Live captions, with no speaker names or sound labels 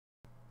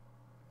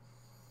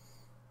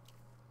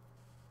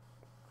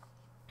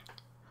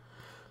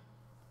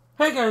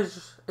Hey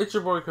guys, it's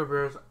your boy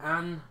Cabrera,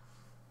 and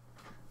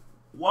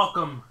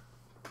welcome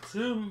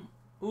to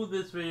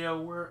this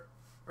video where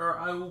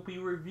I will be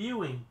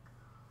reviewing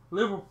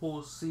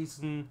Liverpool's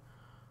season,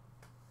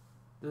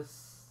 the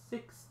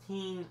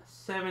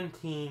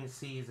 16-17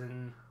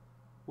 season,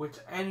 which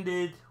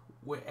ended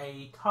with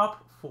a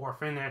top 4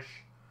 finish,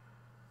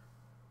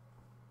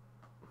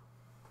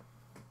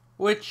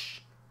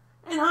 which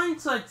in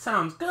hindsight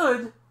sounds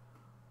good,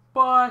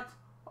 but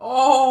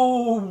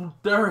oh,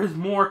 there is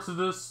more to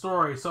this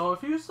story. So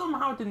if you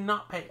somehow did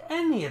not pay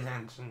any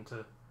attention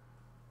to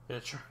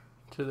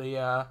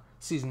the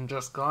season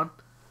just gone,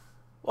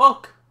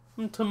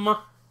 welcome to my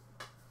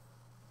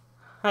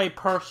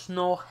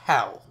personal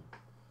hell.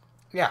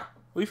 Yeah,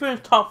 we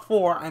finished top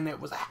 4 and it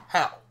was a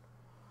hell.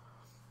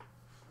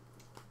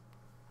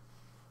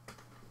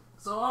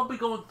 So I'll be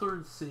going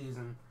through the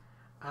season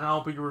and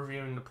I'll be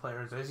reviewing the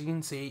players. As you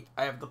can see,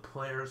 I have the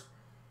players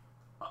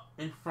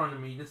in front of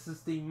me. This is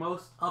the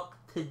most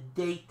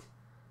up-to-date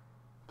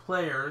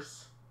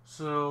players,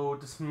 so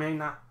this may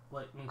not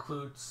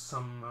include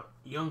some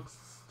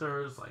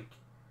youngsters like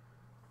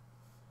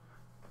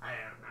I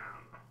don't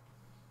know,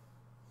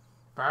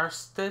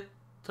 Barstit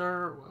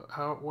or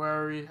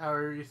however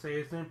you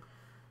say his name.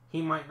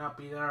 He might not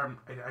be there.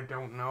 I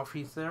don't know if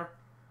he's there.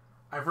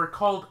 I've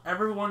recalled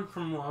everyone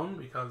from loan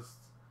because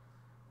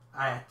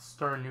I had to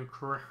start a new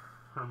career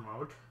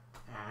mode,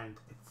 and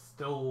it's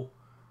still,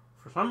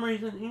 for some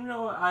reason, even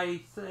though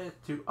I said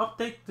to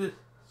update the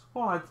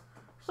squads,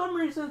 for some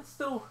reason it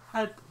still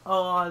had a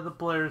lot of the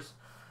players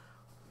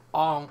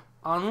on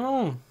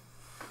loan.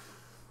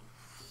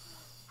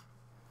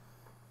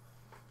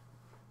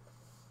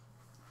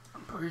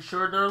 I'm pretty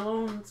sure their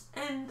loans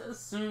end as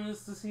soon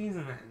as the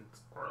season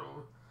ends. Or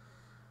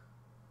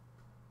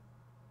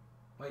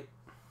wait,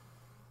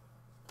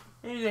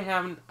 maybe they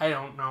haven't. I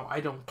don't know. I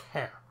don't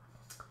care.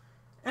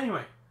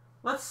 Anyway,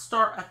 let's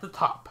start at the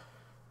top.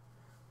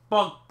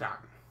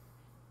 Bogdan.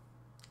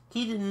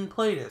 He didn't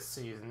play this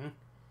season.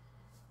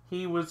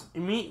 He was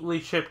immediately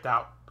shipped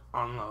out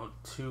on loan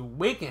to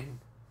Wigan,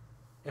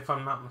 if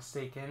I'm not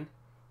mistaken.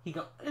 He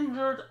got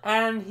injured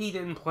and he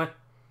didn't play.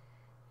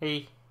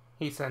 He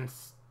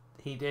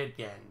did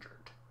get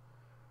injured.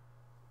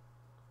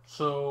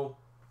 So,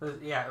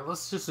 yeah,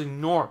 let's just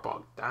ignore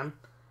Bogdan.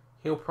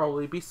 He'll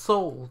probably be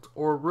sold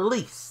or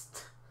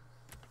released.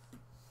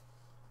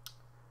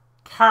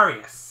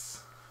 Karius.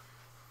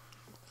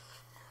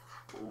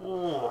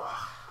 Oh,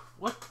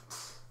 what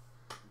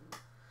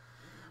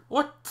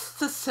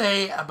to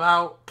say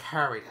about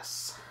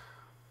Karius?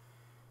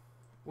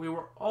 We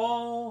were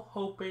all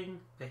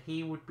hoping that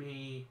he would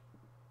be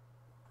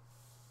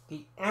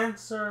the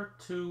answer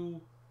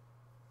to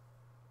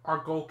our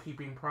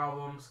goalkeeping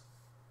problems.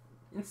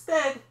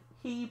 Instead,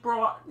 he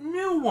brought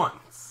new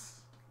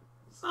ones.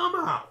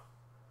 Somehow.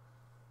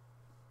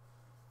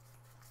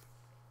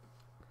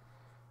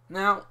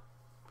 Now,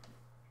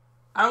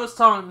 I was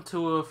talking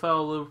to a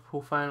fellow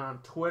Liverpool fan on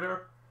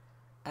Twitter,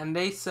 and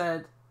they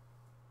said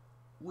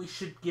we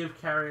should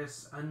give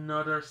Karius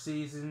another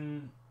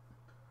season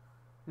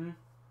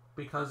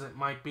because it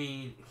might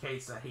be the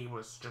case that he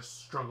was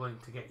just struggling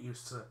to get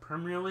used to the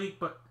Premier League.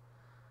 But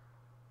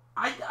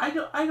I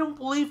don't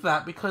believe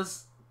that,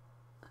 because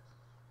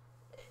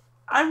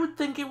I would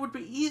think it would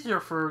be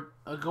easier for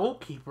a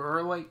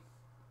goalkeeper.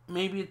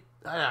 Maybe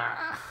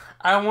I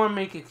don't want to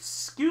make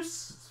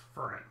excuses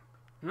for him.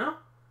 No.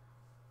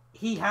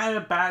 He had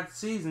a bad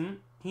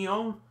season. He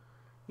has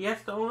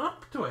to own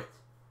up to it.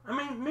 I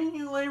mean,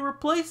 Mignolet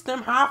replaced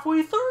him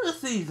halfway through the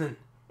season,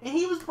 and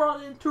he was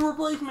brought in to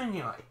replace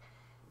Mignolet.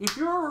 If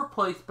you're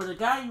replaced by the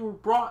guy you were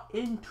brought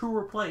in to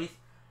replace,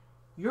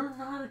 you're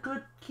not a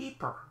good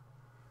keeper.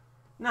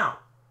 Now,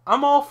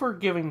 I'm all for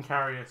giving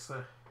Karius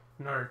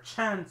another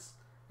chance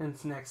in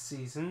his next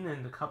season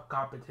in the cup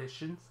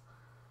competitions,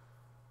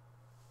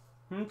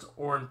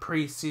 or in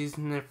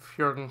pre-season if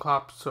Jurgen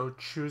Klopp so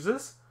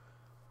chooses.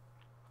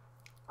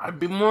 I'd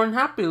be more than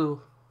happy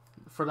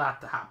for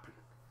that to happen.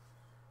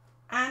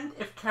 And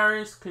if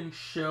Karius can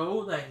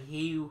show that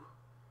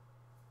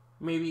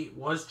maybe it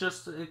was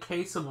just a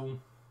case of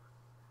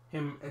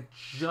him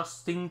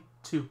adjusting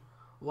to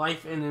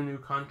life in a new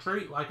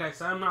country. Like I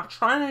said, I'm not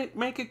trying to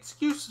make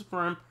excuses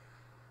for him,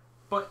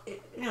 but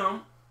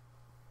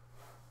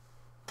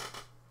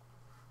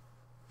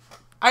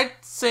I'd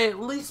say at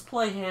least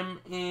play him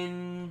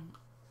in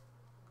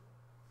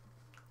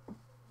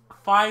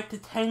 5 to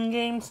 10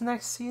 games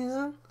next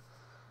season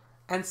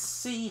and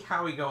see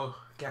how he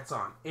gets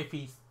on. If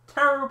he's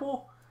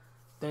terrible,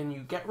 then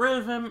you get rid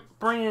of him,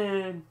 bring in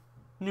a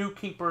new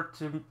keeper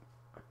to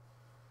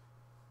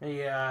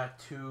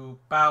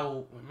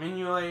battle with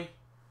Mignolet.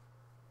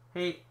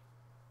 Hey,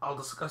 I'll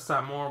discuss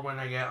that more when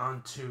I get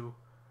onto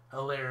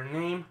a later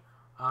name.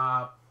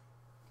 But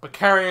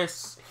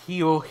Karius,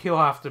 he'll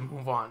have to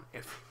move on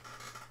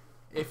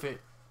if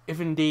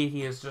indeed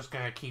he is just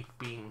gonna keep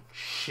being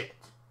shit.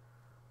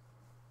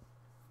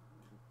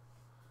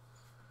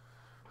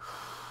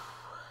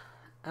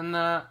 And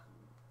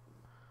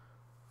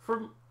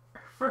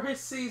for his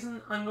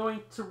season, I'm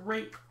going to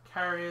rate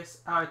Karius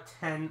out of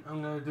 10.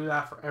 I'm going to do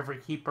that for every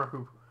keeper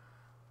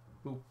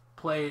who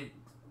played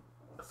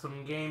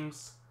some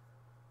games.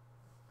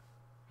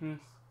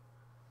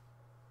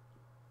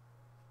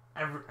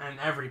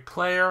 Every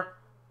player.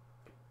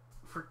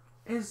 For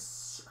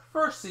his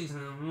first season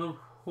in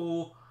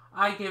Liverpool,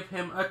 I give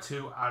him a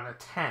 2 out of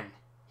 10.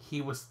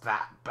 He was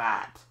that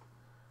bad.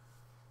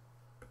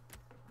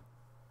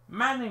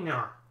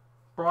 Manninger,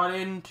 brought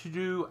in to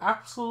do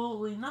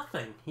absolutely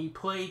nothing. He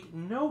played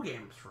no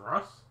games for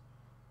us.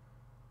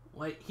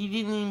 Like, he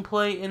didn't even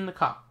play in the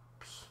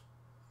Cups.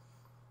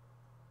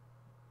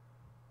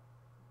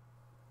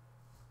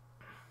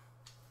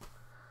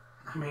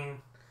 I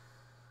mean,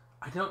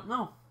 I don't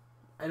know.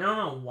 I don't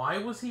know. Why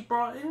was he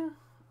brought in?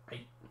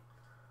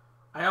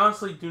 I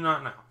honestly do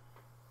not know.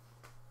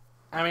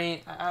 I mean,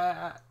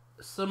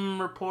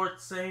 some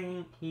reports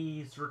saying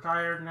he's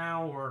retired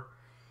now, or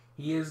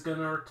he is going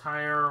to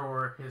retire,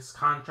 or his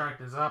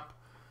contract is up,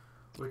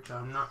 which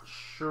I'm not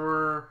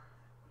sure.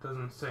 It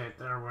doesn't say it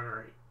there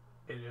whether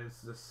it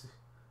is this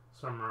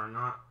summer or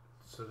not.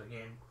 So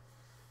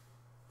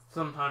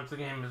sometimes the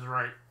game is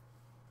right.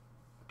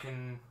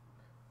 Can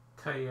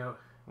tell you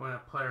when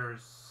a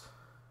player's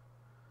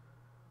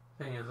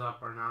thing is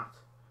up or not.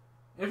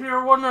 If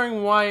you're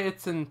wondering why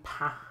it's in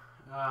pounds,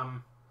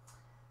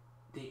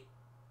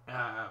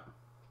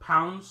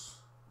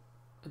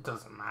 it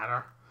doesn't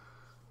matter.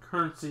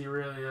 Currency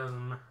really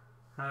doesn't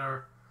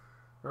matter.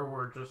 Or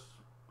we're just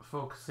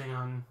focusing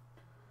on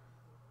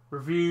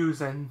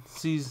reviews and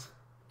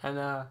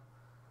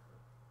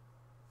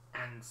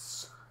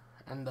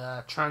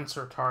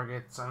transfer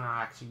targets. I'm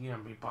not actually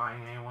gonna be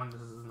buying anyone.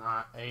 This is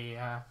not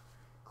a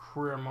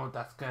career mode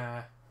that's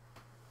gonna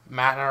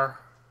matter.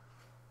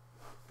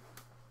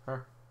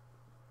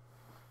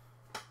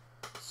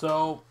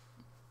 So,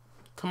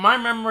 to my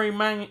memory,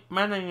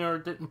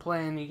 Manninger didn't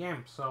play any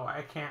games, so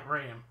I can't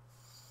rate him.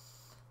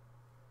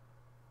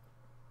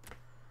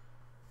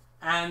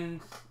 And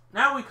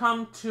now we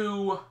come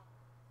to,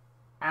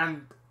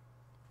 and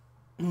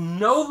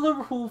no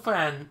Liverpool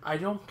fan, I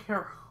don't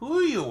care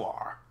who you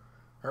are,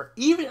 or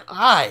even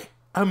I'm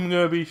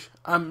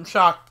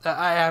shocked that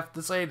I have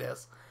to say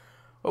this,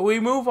 but we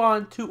move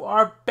on to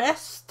our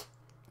best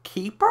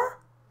keeper,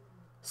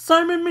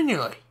 Simon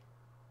Mignolet.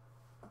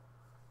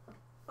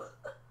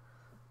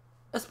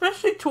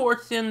 Especially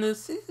towards the end of the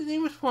season, he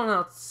was pulling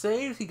out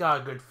saves. He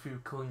got a good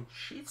few clean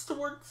sheets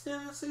towards the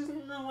end of the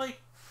season. And I'm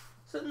like,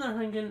 sitting there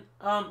thinking,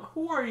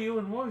 who are you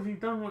and what have you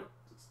done with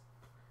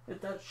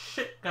that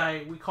shit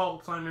guy we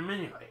called Simon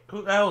Mignolet?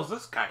 Who the hell is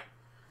this guy?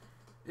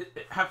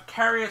 Have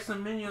Karius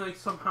and Mignolet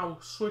somehow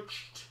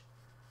switched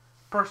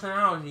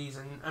personalities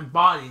and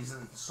bodies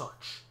and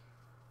such?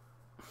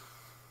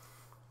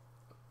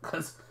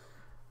 Because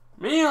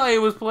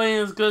Mignolet was playing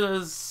as good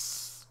as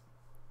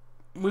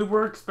we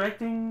were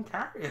expecting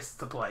Karius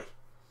to play.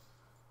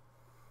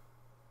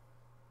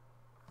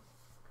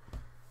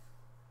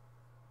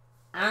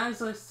 And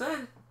as I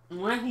said,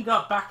 when he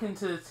got back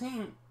into the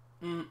team,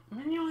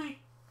 Mignolet,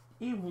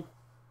 he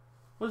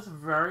was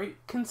very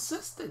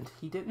consistent.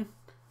 He didn't,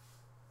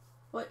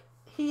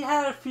 he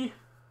had a few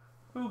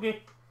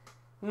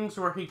games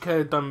where he could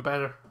have done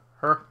better.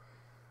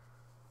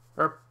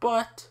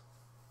 But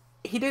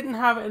he didn't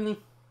have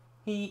any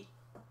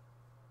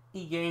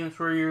games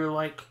where you're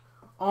like,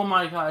 oh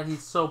my god,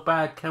 he's so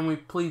bad. Can we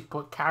please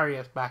put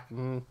Karius back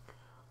in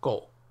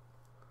goal?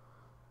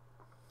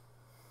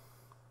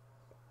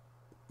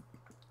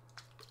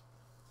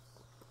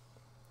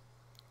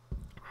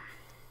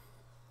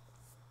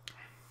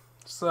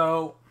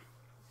 So,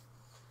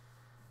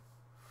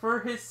 for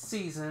his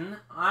season,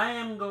 I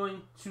am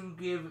going to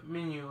give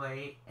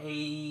Mignolet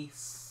a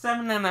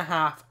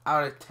 7.5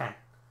 out of 10.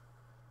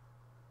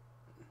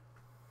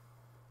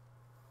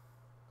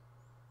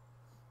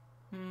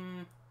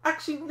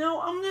 Actually,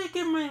 no, I'm going to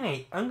give him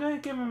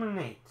an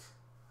 8.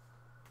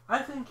 I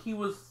think he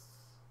was,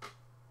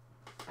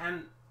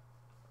 and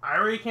I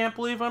really can't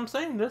believe I'm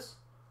saying this,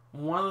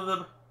 one of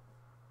the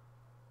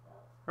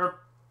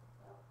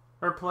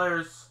her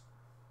players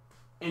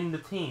in the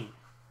team.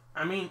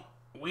 I mean,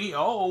 we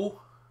owe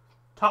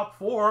top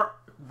 4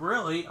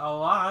 really a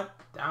lot,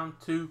 down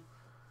to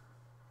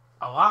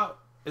a lot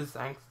is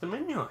thanks to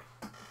Mignolet.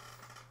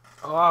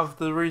 A lot of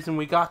the reason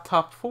we got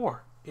top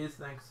 4 is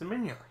thanks to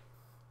Mignolet.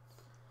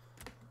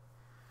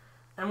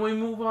 And we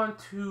move on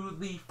to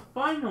the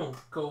final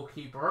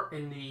goalkeeper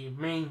in the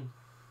main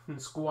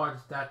squad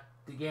that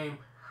the game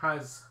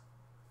has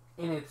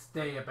in its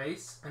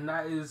database, and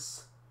that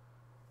is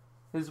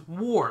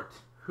Ward,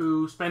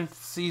 who spent the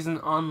season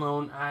on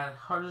loan at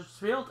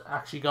Huddersfield,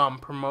 actually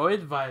got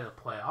promoted via the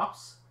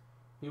playoffs.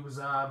 He was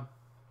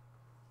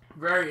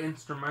very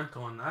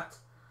instrumental in that.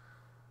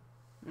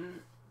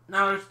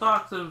 Now there's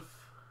talks of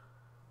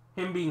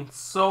him being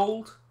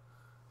sold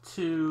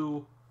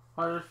to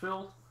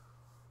Huddersfield,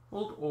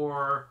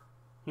 or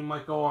he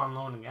might go on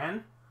loan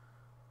again.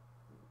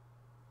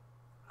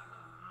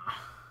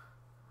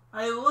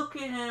 I look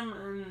at him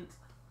and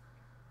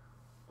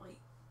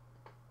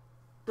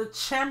the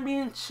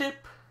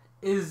Championship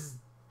is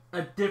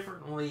a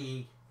different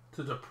league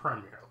to the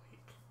Premier League.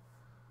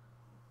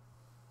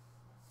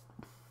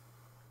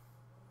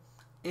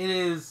 It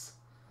is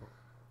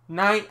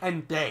night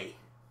and day.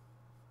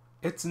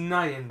 It's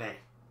night and day.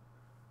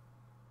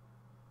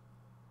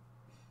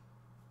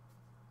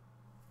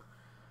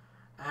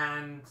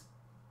 And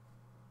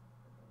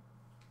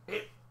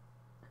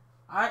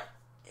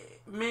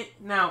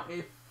now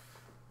if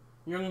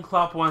Jurgen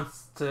Klopp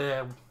wants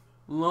to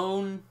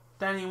loan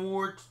Danny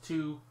Ward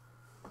to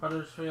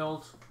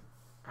Huddersfield,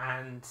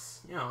 and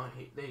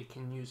they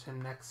can use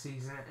him next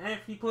season, and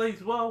if he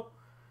plays well,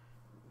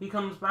 he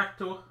comes back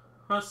to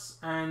us,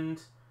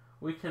 and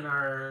we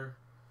can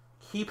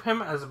keep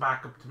him as a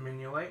backup to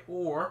Mignolet,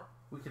 or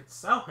we could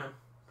sell him,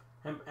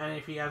 and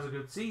if he has a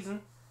good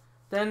season,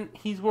 then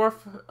he's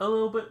worth a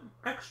little bit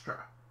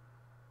extra.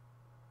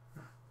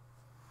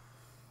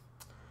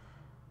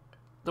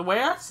 The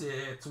way I see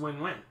it, it's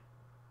win-win.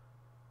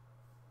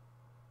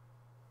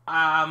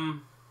 I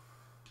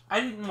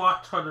didn't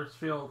watch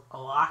Huddersfield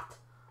a lot.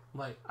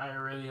 Like, I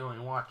really only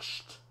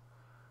watched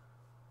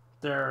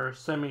their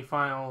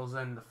semi-finals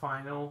and the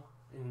final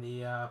in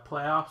the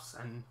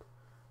playoffs, and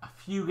a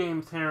few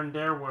games here and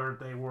there where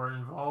they were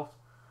involved.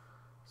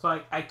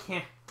 So I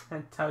can't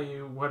tell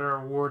you whether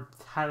Ward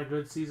had a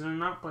good season or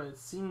not, but it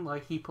seemed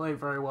like he played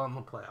very well in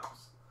the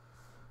playoffs.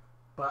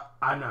 But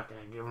I'm not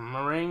going to give him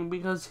a ring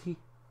because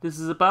this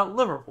is about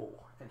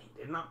Liverpool, and he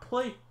did not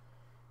play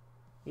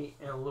in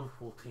a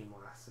Liverpool team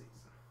last season.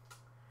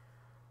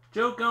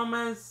 Joe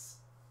Gomez,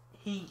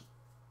 he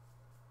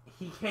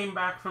came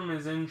back from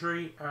his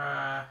injury.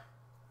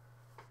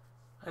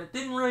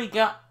 Didn't really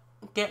get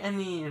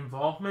any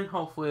involvement.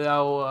 Hopefully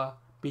that'll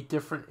be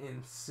different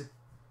in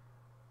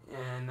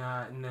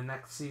the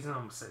next season. I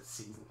almost said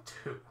season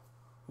 2.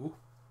 Ooh.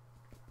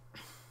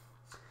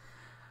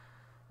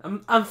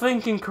 I'm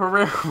thinking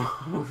career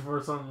mode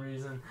for some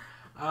reason.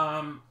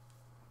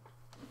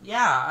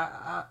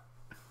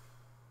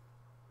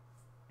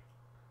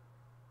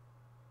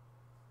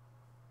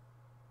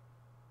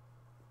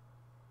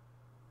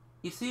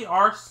 You see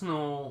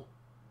Arsenal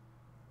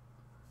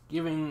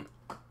giving...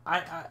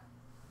 I'm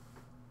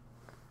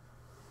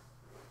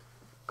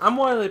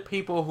one of the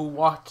people who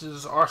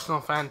watches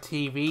Arsenal Fan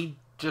TV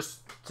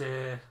just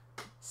to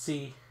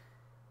see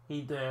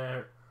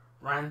the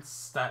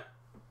rants that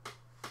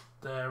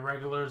the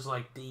regulars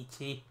like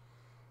DT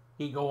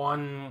go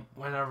on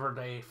whenever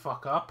they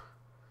fuck up.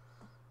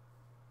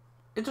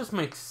 It just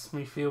makes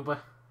me feel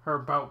better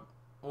about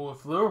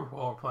if Liverpool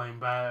are playing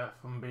bad,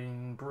 if I'm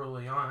being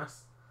brutally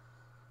honest.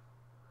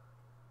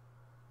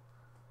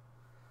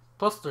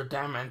 Plus, they're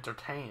damn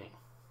entertaining.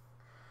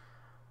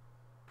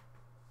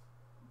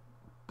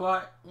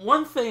 But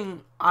one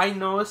thing I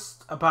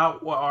noticed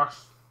about what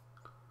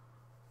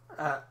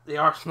the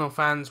Arsenal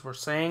fans were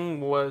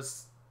saying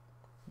was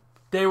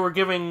they were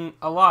giving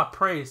a lot of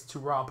praise to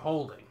Rob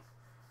Holding.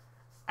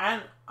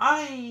 And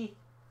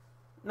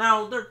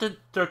now,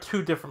 they're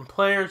two different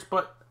players,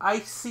 but I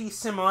see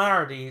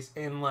similarities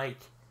in, like,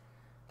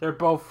 they're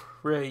both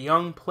really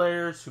young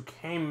players who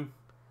came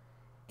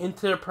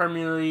into the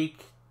Premier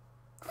League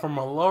from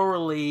a lower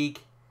league.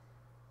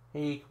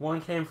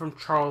 One came from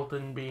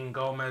Charlton, being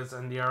Gomez,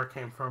 and the other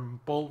came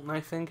from Bolton, I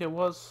think it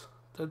was,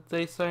 that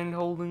they signed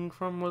Holding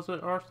from. Was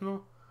it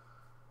Arsenal?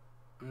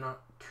 I'm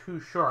not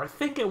too sure. I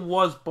think it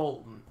was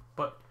Bolton,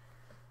 but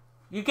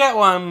you get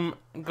what I'm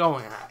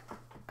going at.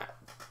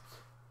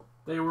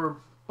 They were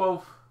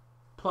both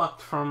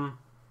plucked from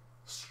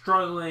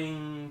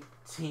struggling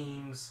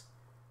teams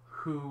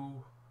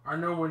who are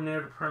nowhere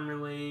near the Premier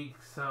League,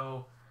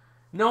 so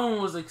no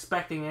one was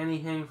expecting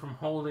anything from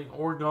Holding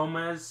or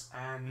Gomez,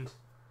 and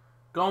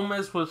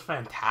Gomez was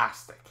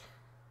fantastic.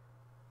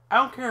 I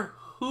don't care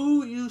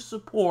who you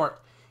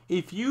support.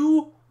 If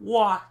you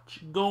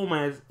watch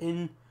Gomez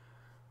in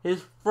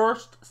his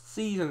first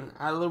season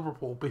at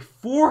Liverpool,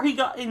 before he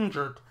got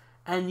injured,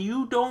 and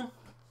you don't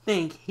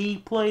think he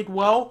played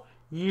well,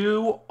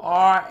 you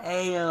are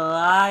a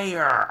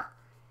liar.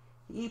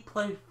 He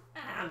played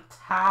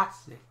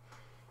fantastic.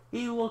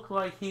 He looked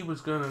like he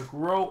was going to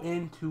grow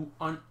into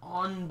an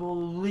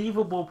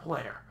unbelievable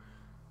player.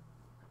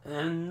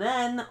 And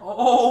then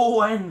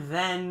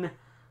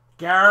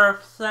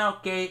Gareth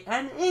Southgate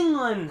and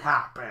England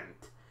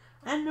happened.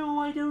 And no,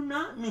 I do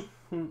not mean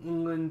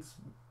England's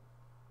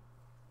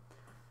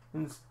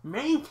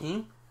main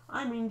team.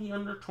 I mean the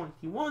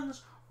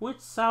under-21s, which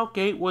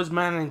Southgate was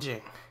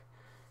managing.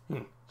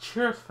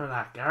 Cheers for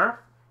that, Gareth.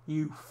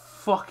 You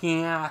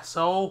fucking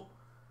asshole.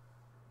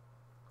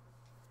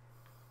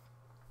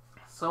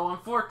 So,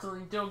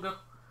 unfortunately, Joe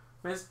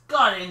Gomez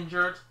got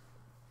injured.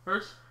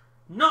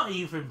 Not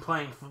even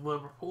playing for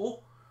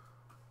Liverpool.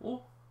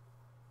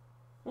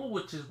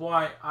 Which is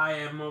why I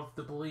am of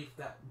the belief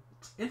that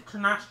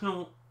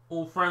international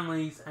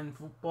friendlies and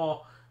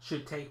football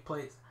should take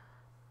place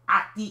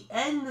at the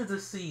end of the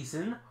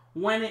season,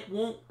 when it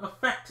won't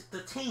affect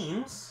the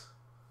teams.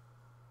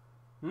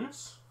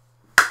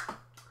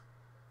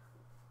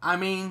 I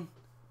mean,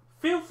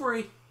 feel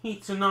free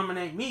to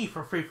nominate me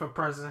for FIFA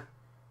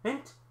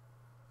president.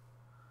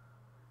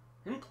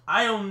 And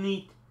I don't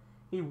need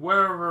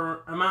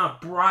whatever amount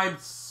of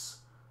bribes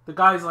the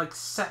guys like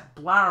Sepp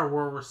Blatter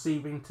were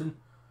receiving to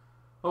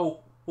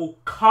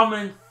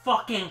common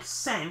fucking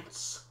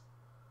sense.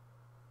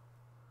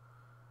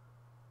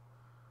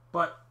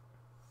 But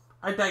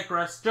I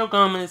digress. Joe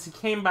Gomez, he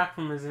came back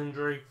from his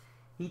injury.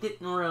 He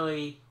didn't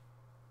really...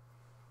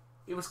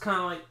 It was kind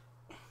of like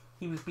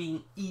he was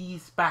being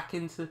eased back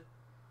into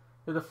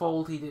the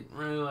fold. He didn't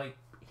really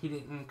he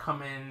didn't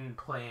come in and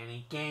play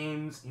any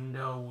games, even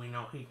though we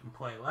know he can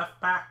play left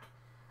back.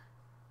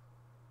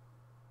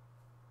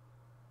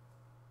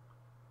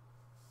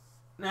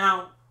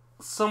 Now,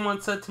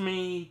 someone said to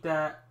me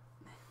that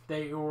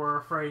they were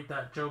afraid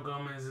that Joe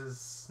Gomez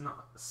is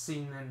not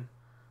seen in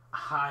a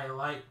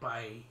highlight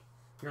by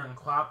Jurgen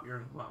Klopp.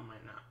 Jurgen Klopp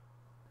might not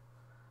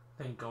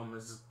think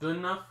Gomez is good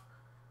enough.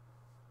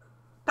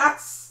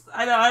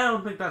 I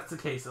don't think that's the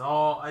case at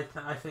all. I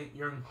think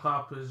Jurgen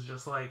Klopp is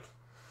just like,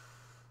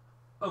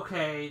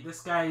 okay,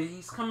 this guy,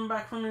 he's coming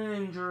back from an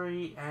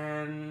injury,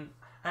 and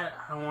I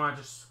don't want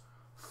to just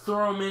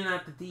throw him in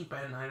at the deep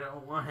end. I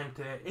don't want him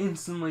to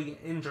instantly get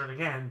injured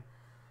again,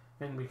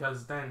 and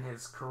because then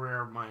his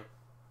career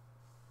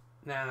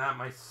that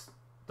might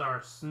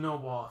start a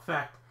snowball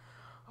effect,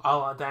 a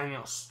la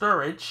Daniel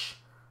Sturridge.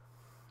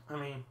 I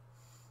mean,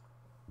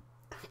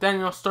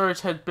 Daniel Sturridge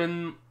had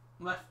been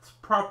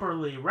left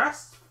properly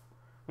rest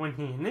when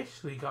he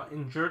initially got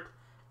injured.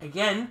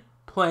 Again,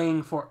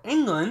 playing for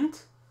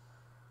England.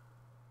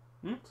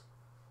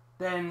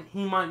 Then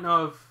he might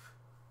not have.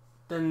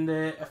 Then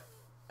the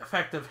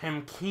effect of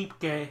him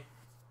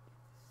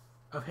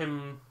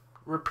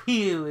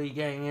repeatedly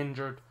getting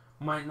injured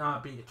might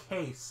not be the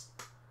case.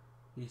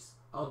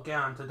 I'll get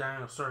on to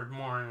Daniel Sturridge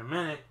more in a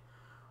minute,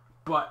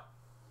 but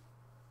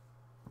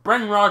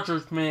Brendan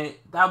Rodgers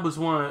that was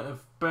one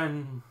of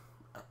Brendan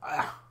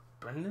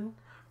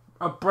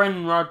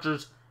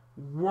Rodgers'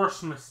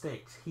 worst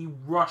mistakes. He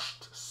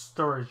rushed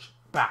Sturridge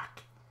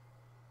back.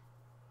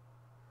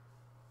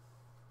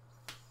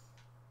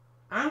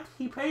 And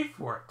he paid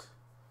for it.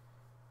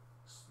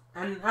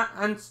 And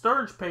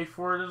Sturridge paid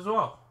for it as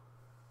well.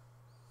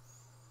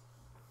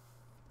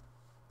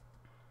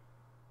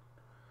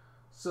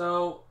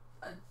 So,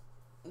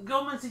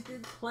 Gomez, he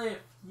did play a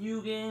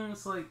few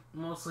games.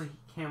 Mostly he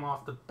came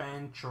off the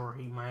bench, or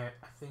he made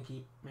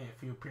a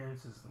few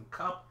appearances in the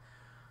Cup.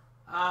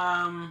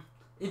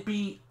 It'd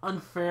be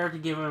unfair to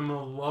give him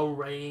a low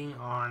rating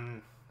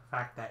on the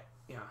fact that,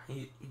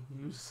 he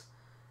was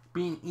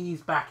being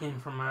eased back in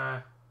from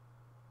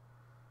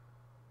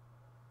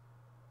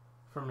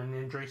an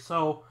injury.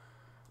 So,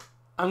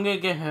 I'm going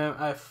to give him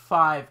a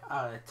 5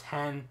 out of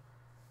 10.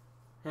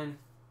 And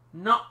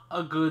not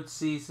a good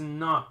season,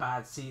 not a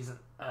bad season.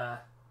 A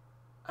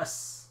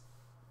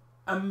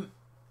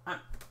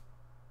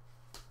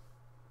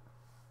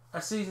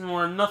season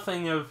where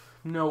nothing of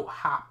note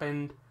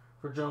happened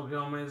for Joe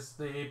Gomez.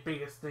 The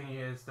biggest thing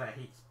is that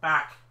he's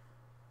back,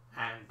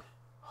 and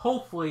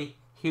hopefully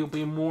he'll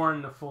be more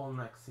in the fold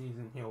next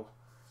season. He'll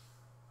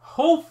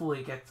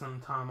hopefully get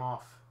some time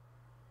off.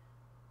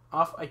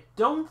 I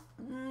don't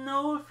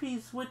know if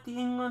he's with the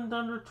England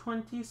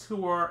under-20s,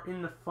 who are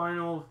in the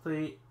final of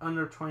the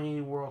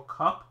under-20 World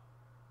Cup.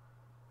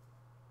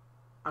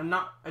 I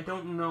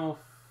don't know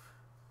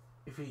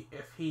if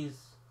he's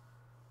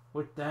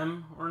with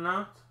them or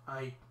not.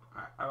 I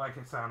like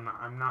I said,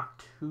 I'm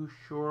not too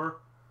sure.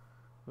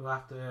 We'll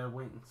have to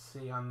wait and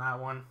see on that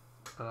one.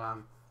 But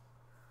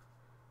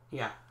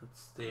yeah,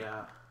 it's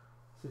the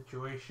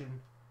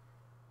situation.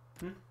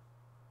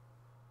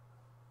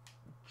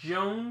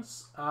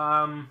 Jones,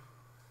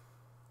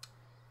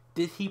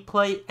 did he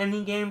play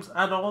any games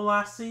at all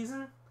last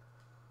season?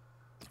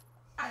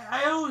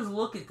 I always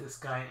look at this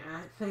guy and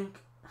I think,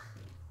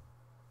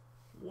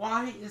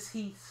 why is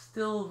he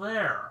still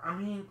there? I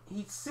mean,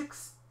 he's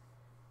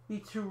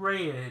 62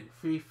 rated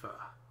FIFA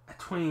at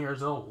 20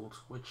 years old,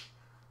 which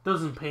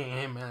doesn't pay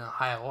him in a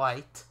high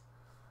light.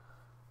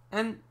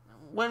 And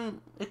when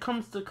it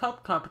comes to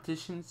cup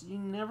competitions, you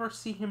never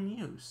see him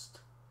used.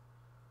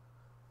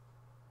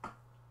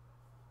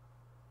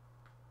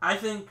 I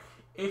think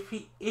if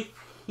he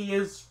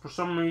is for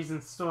some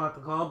reason still at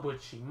the club,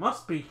 which he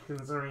must be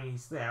considering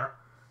he's there,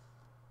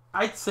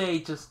 I'd say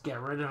just get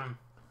rid of him.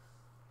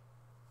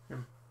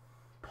 And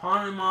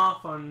pawn him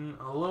off on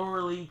a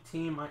lower league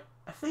team.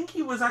 I think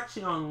he was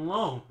actually on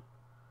loan.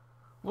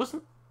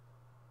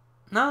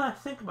 Now that I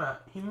think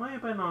about it, he might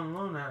have been on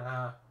loan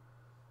at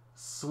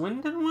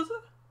Swindon, was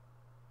it?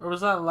 Or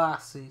was that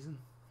last season?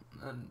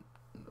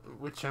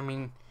 Which, I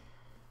mean,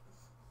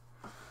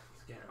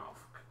 it's getting all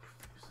fucking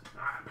confusing.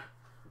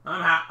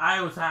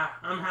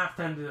 I'm half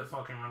tempted to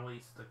fucking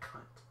release the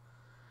cunt.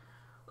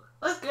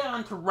 Let's get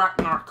on to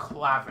Ragnar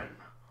Klavan.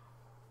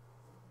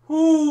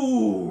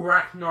 Ooh,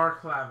 Ragnar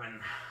Klavan.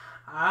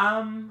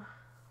 How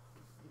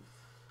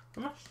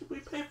much did we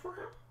pay for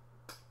him?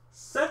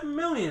 7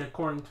 million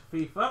according to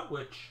FIFA,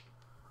 which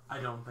I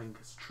don't think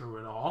is true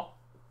at all.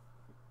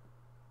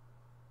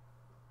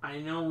 I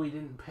know we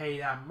didn't pay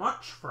that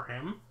much for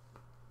him.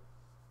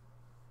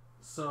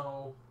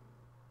 So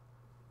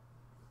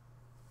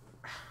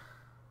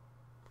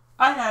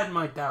I had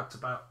my doubts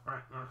about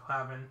Ragnar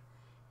Klavan.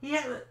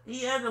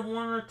 He had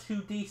one or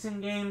two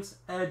decent games,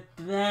 and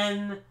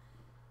then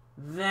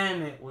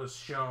it was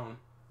shown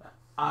that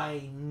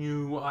I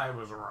knew I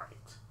was right.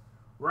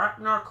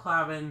 Ragnar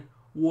Klavan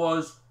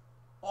was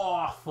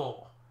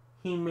awful.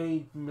 He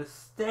made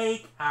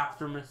mistake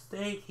after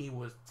mistake. He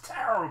was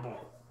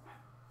terrible.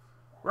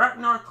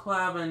 Ragnar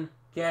Klavan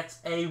gets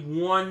a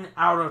 1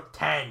 out of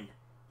 10.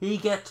 He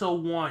gets a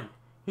 1.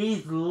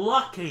 He's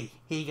lucky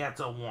he gets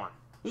a 1.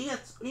 He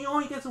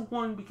only gets a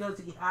 1 because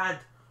he had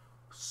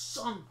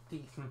some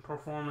decent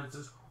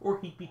performances, or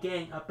he'd be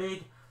getting a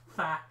big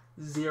fat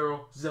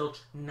 0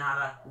 zilch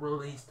nada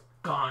released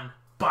gone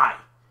by.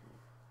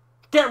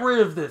 Get rid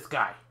of this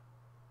guy.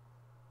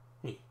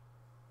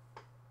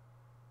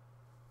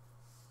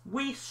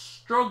 We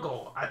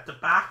struggle at the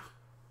back,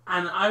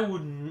 and I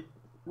would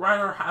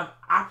rather have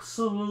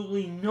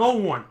absolutely no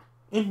one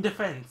in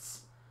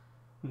defense.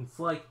 It's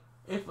like,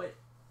 if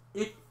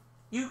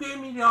you gave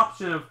me the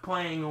option of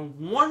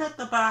playing one at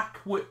the back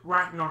with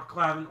Ragnar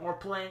Klavan or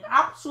playing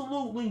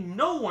absolutely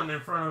no one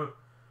in front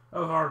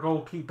of our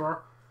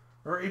goalkeeper,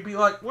 or it'd be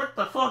like, what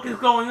the fuck is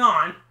going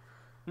on?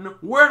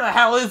 Where the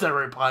hell is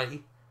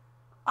everybody?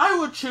 I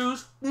would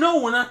choose no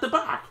one at the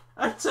back.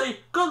 I'd say,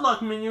 good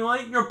luck,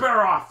 Mignolet, you're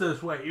better off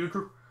this way. You'd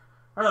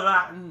rather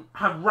that and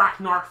have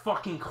Ragnar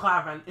fucking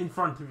Klavan in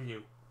front of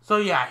you. So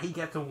yeah, he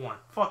gets a 1.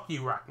 Fuck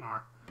you,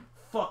 Ragnar.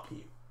 Fuck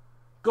you.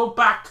 Go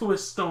back to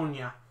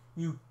Estonia,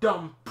 you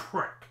dumb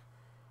prick.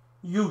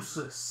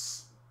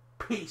 Useless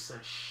piece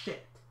of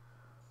shit.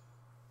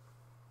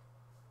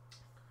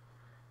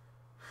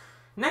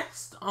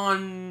 Next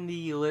on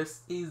the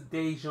list is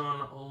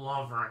Dejan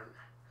Lovren.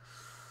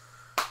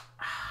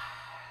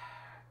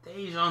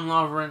 Dejan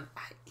Lovren,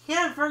 he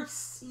had a very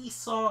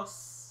seesaw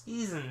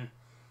season.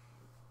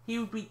 He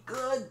would be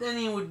good, then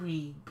he would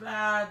be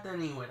bad, then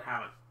he would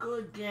have a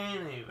good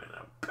game, then he would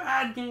have a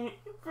bad game.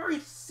 Very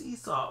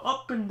seesaw,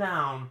 up and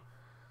down.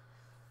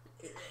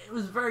 It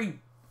was very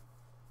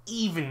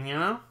even, you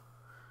know?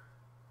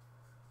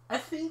 I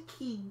think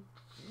he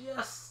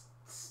just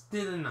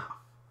did enough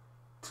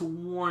to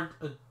warrant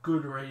a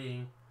good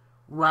rating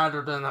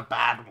rather than a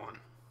bad one.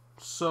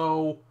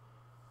 So,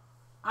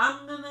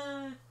 I'm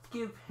gonna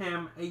give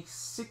him a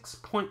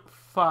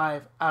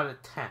 6.5 out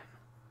of 10.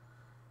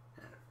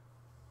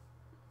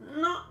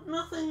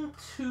 Nothing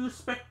too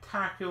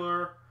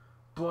spectacular,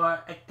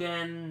 but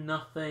again,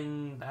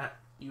 nothing that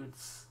you would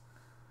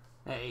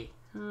say,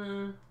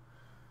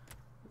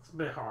 it's a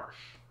bit harsh.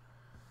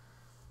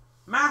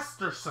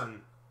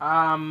 Masterson,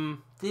 I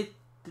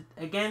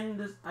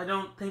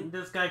don't think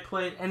this guy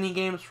played any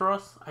games for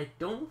us. I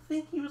don't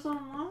think he was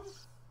on loan.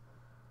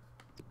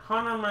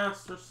 Connor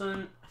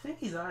Masterson, I think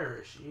he's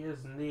Irish. He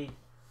is indeed.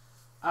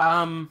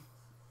 I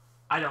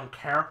don't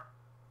care.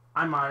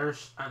 I'm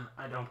Irish, and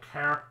I don't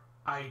care.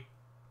 I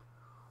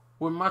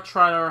would much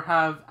rather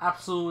have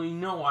absolutely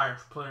no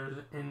Irish players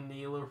in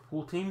the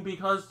Liverpool team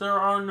because there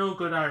are no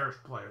good Irish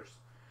players.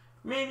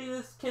 Maybe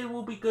this kid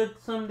will be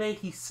good someday.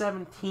 He's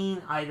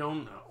 17. I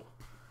don't know.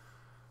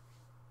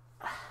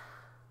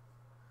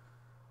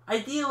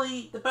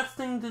 Ideally, the best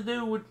thing to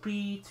do would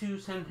be to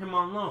send him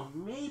on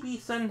loan. Maybe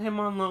send him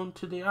on loan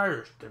to the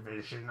Irish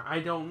division. I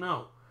don't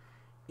know.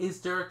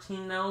 Is there a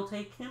team that will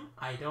take him?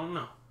 I don't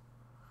know.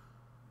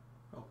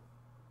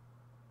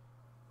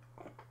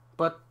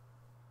 But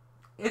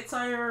it's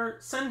either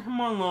send him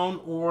on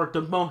loan or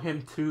demote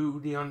him to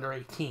the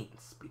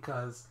under-18s,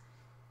 because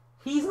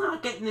he's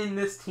not getting in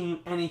this team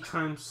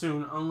anytime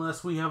soon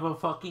unless we have a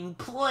fucking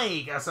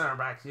plague of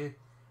center-back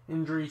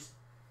injuries.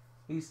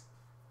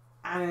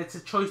 And it's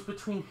a choice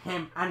between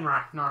him and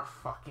Ragnar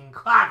fucking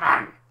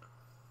Klavan.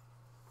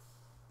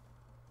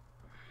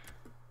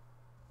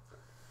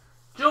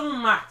 Joel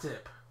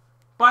Matip,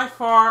 by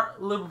far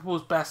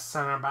Liverpool's best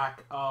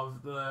centre-back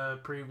of the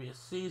previous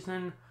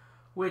season,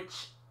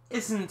 which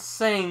isn't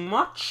saying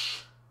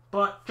much,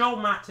 but Joel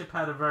Matip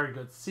had a very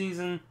good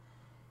season.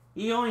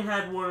 He only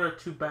had 1 or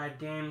 2 bad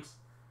games.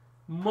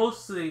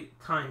 Most of the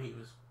time he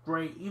was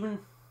great,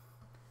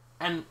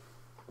 and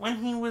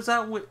when he was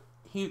out with,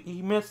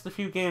 he missed a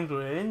few games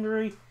with an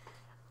injury,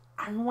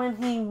 and when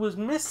he was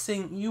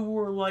missing, you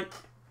were like,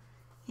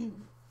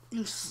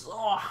 you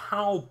saw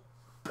how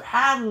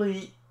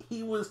badly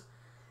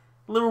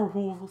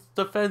Liverpool's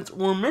defense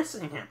were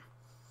missing him.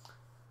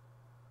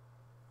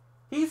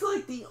 He's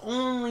like the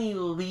only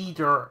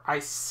leader I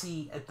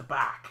see at the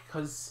back,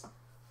 because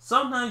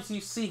sometimes you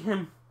see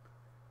him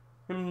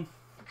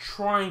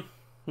trying,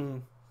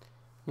 you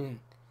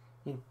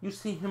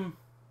see him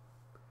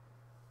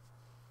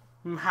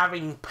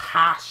having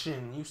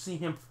passion, you see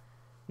him,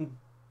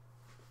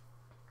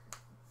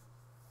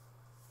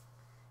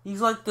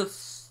 he's like the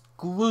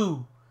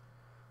glue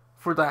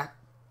for that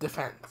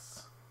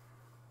defense.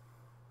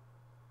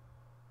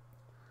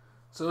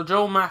 So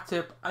Joel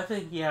Matip, I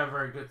think he had a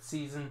very good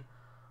season.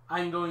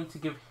 I'm going to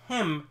give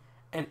him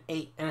an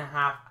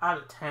 8.5 out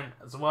of 10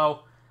 as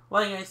well.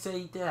 Like I say,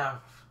 he did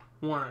have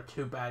 1 or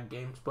 2 bad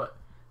games, but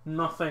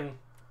nothing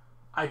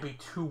I'd be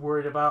too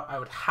worried about. I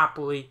would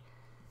happily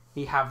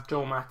he have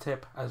Joe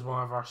Matip as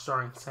one of our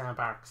starting center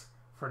backs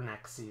for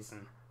next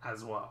season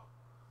as well.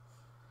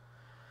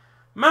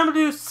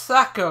 Mamadou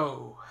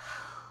Sakho,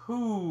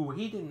 who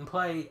he didn't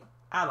play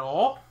at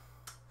all.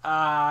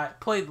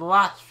 Played the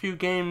last few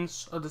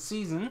games of the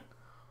season.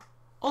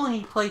 Only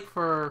he played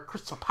for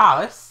Crystal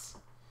Palace.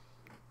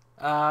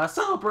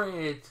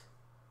 Celebrated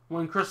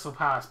when Crystal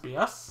Palace beat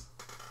us.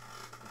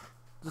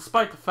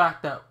 Despite the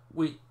fact that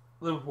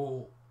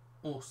Liverpool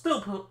will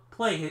still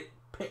pay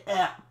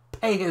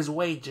his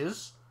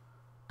wages.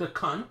 The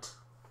cunt.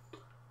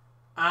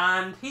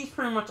 And he's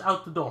pretty much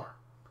out the door.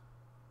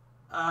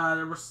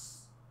 There was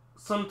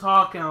some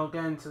talk, and I'll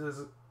get into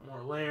this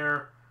more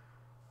later.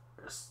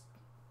 There's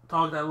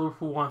talk that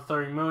Liverpool won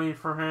 $30 million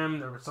for him.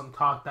 There was some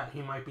talk that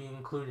he might be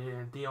included in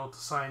a deal to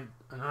sign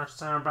another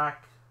center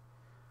back.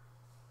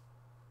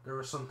 There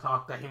was some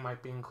talk that he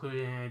might be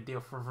included in a deal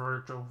for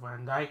Virgil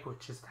van Dijk,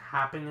 which isn't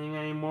happening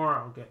anymore.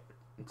 I'll get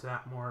into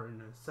that more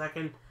in a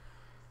second.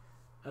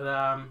 But,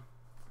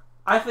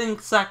 I think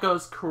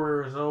Sakho's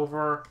career is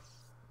over.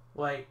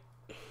 Like,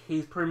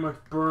 he's pretty much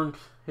burned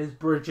his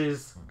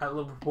bridges at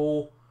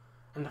Liverpool,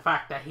 and the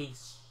fact that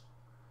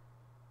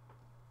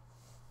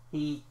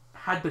he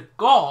had the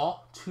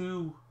gall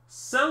to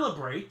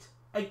celebrate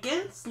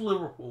against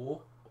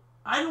Liverpool.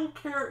 I don't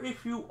care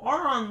if you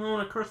are on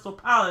loan at Crystal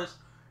Palace,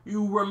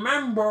 you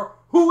remember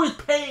who is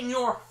paying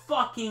your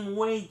fucking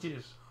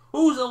wages.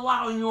 Who's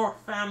allowing your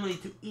family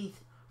to eat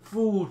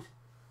food?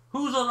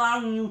 Who's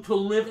allowing you to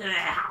live in a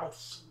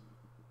house?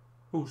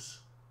 Who's?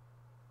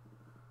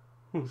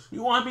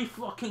 You want to be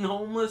fucking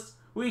homeless?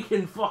 We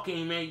can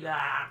fucking make that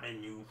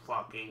happen, you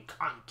fucking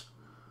cunt.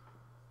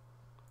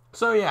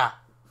 So yeah,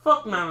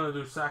 fuck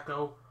Mamadou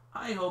Sakho.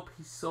 I hope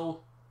he's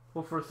sold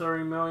for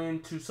 $30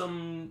 million to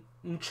some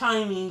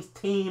Chinese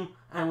team,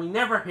 and we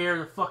never hear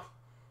the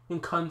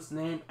fucking cunt's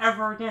name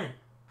ever again.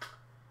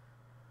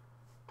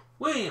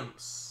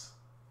 Williams.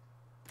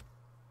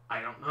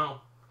 I don't know.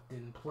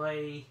 Didn't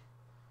play.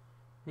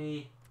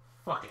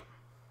 Fuck him.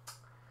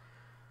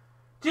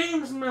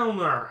 James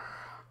Milner,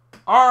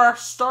 our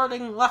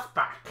starting left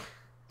back.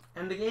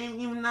 And the game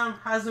even now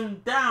has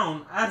him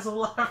down as a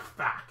left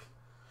back.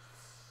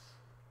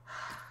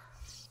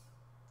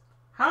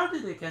 How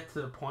did it get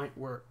to the point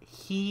where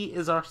he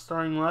is our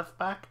starting left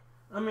back?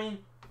 I mean,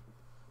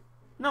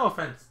 no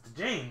offense to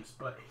James,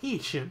 but he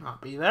should not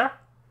be there.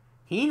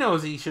 He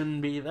knows he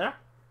shouldn't be there.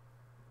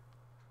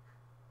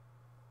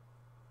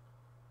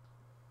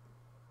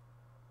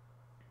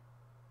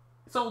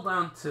 It's all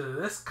down to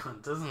this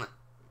cunt, isn't it?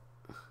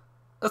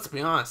 Let's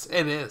be honest,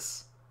 it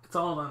is. It's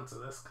all down to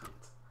this cunt.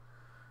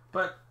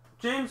 But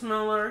James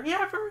Milner, he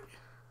had a very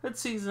good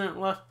season at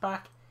left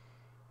back.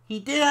 He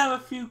did have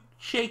a few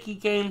shaky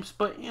games,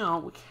 but, you know,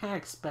 we can't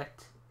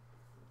expect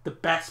the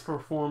best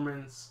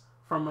performance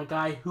from a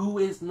guy who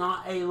is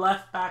not a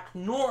left back,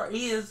 nor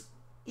he's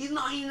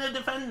not even a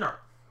defender.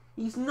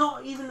 He's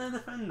not even a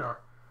defender.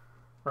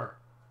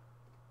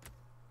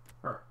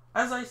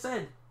 As I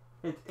said,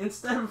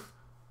 instead of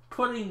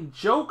putting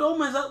Joe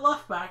Gomez at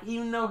left back,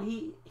 even though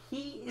he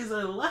is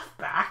a left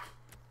back,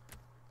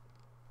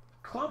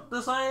 Klopp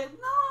decided,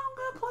 no, I'm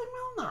going to play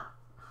Milner.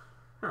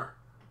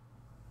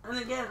 And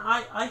again,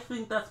 I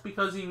think that's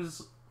because he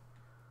was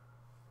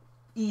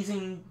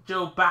easing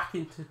Joe back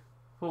into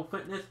full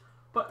fitness.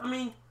 But, I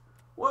mean,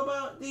 what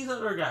about these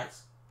other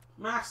guys?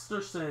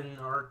 Masterson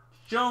or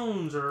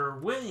Jones or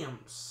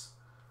Williams.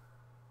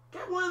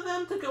 Get one of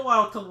them to go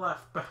out to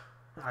left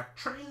back.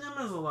 Train them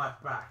as a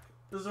left back.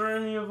 Is there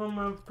any of them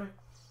out there?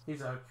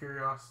 He's out of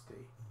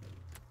curiosity.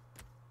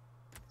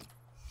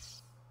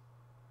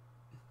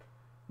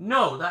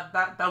 No,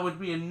 that would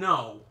be a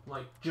no.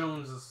 Like,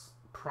 Jones is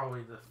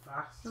probably the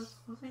fastest,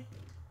 was he?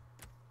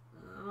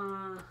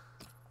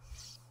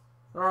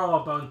 They're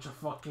all a bunch of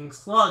fucking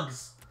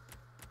slugs.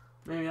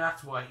 Maybe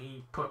that's why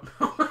he put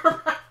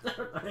Milner back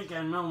there.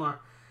 Again, Milner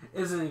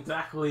isn't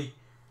exactly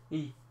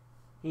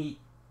Sadio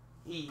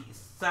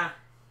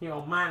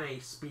Mane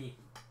speed.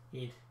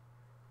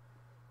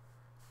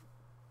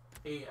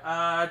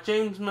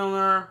 James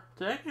Milner,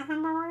 did I give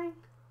him a rating?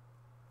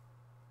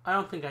 I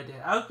don't think I did.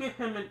 I'll give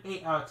him an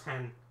 8 out of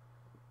 10.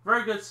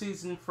 Very good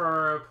season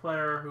for a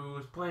player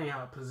who's playing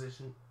out of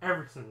position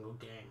every single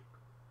game.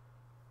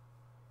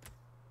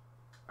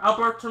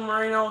 Alberto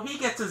Moreno, he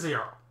gets a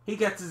 0. He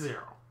gets a 0.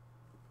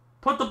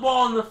 Put the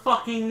ball in the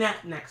fucking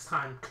net next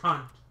time,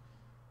 cunt.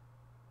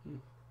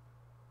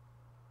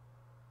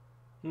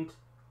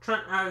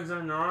 Trent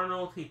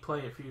Alexander-Arnold, he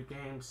played a few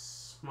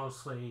games,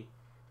 mostly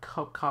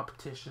cup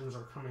competitions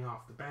or coming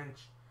off the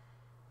bench.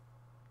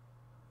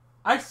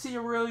 I see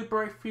a really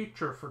bright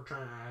future for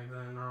Trent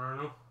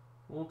Alexander-Arnold.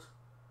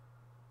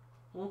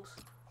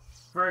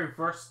 Very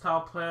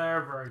versatile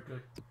player, very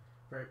good,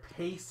 very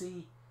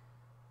pacey.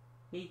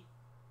 He's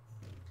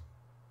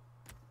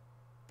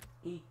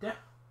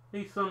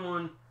definitely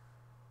someone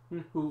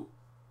who,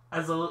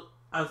 as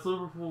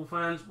Liverpool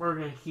fans, we're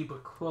going to keep a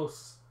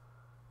close,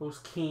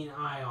 keen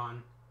eye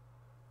on.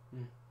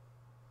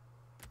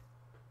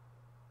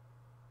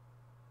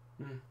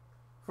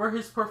 For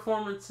his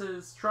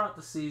performances throughout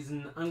the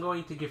season, I'm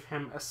going to give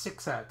him a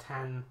 6 out of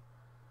 10.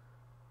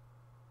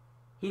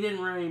 He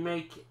didn't really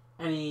make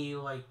any,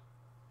 like,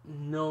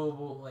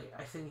 notable, like,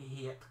 I think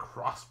he hit the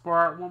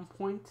crossbar at one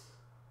point.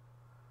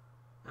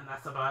 And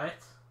that's about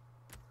it.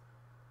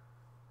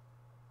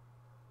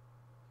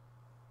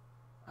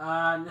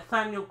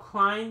 Nathaniel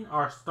Klein,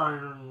 our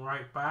starting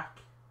right back.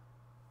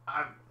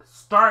 I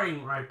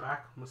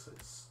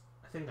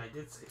think I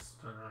did say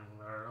starting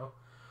there,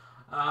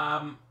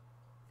 though.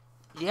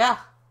 Yeah.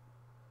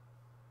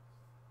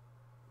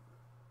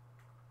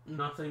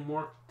 Nothing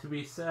more to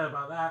be said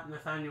about that.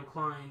 Nathaniel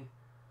Klein.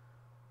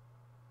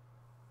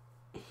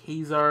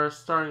 He's our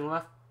starting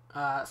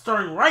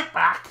right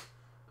back.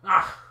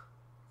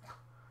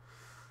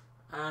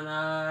 And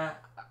I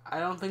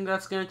don't think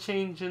that's gonna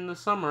change in the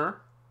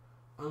summer,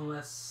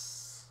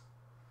 unless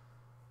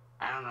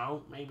I don't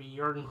know. Maybe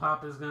Jurgen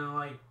Klopp is gonna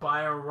like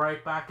buy a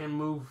right back and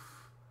move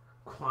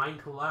Klein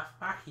to left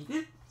back. He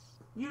did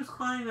use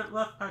Klein at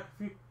left back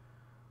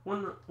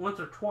once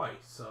or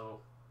twice, so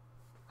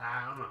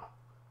I don't know.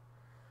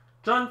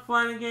 John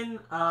Flanagan,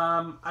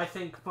 I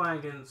think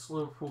Flanagan's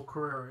Liverpool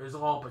career is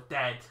all but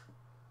dead.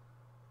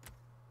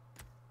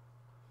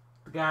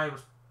 The guy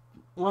was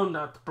loaned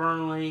out to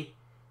Burnley,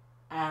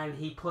 and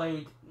he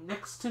played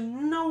next to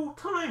no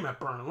time at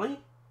Burnley.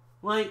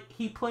 Like,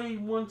 he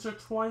played once or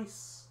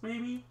twice,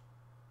 maybe.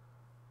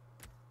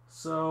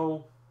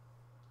 So,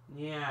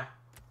 yeah.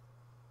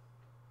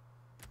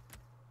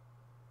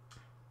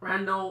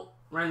 Randall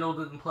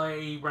didn't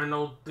play.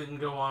 Randall didn't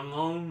go on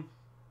loan,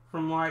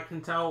 from what I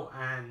can tell.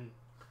 And,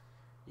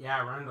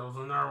 yeah, Randall's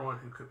another one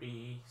who could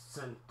be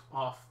sent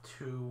off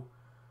to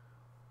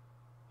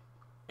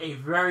a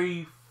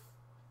very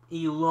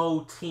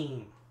low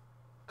team.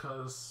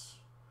 Because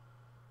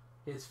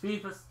his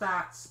FIFA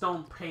stats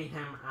don't pay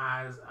him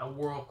as a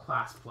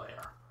world-class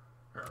player.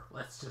 Or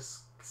let's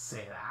just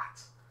say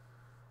that.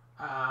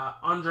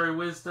 Andre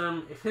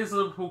Wisdom, if his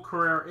Liverpool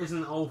career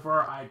isn't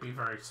over, I'd be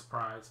very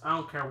surprised. I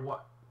don't care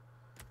what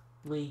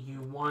league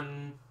you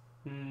won,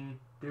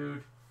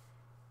 dude.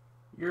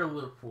 Your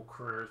Liverpool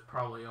career is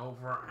probably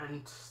over,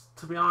 and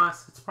to be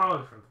honest, it's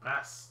probably for the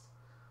best.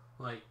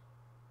 Like,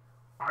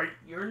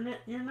 you're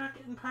not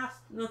getting past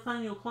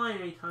Nathaniel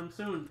Klein anytime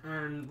soon,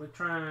 and with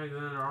Trent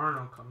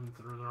Alexander-Arnold coming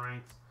through the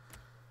ranks,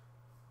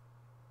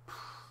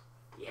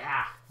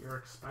 yeah, you're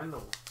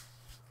expendable.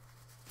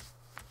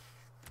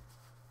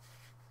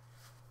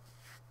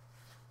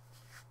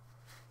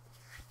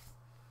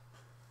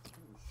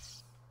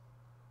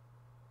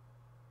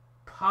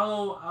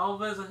 Paulo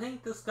Alves, I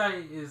think this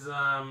guy is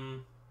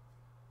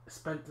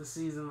spent the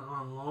season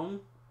on loan,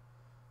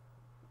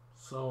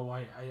 so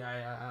I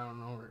don't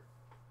know.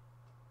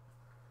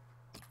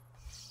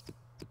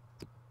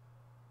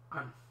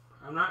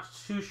 I'm not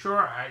too sure.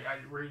 I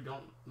really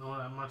don't know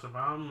that much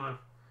about him.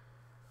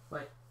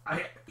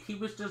 He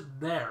was just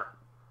there.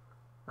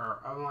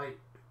 I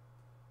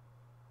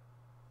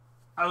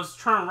was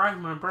trying to rack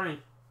my brain,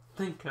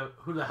 think of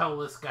who the hell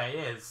this guy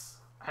is.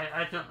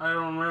 I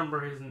don't remember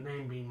his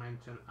name being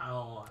mentioned at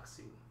all last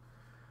season.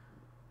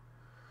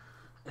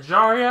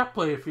 Ajaria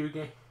played a few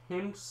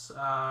games.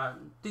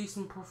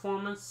 Decent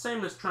performance.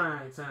 Same as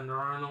Trent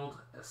Alexander-Arnold.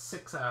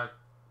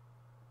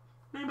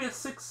 Maybe a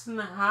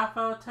 6.5 out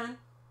of 10.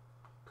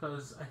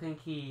 Because I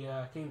think he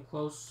came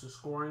close to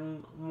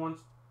scoring once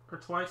or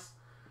twice.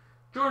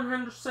 Jordan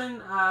Henderson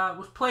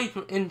was plagued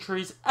with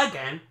injuries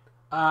again.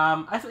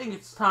 I think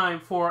it's time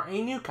for a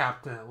new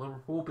captain at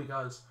Liverpool,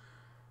 because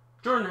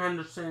Jordan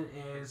Henderson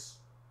is,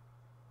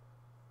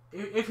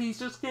 if he's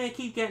just going to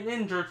keep getting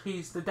injured,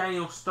 he's the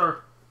Daniel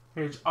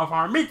Sturridge of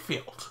our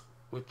midfield,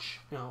 which,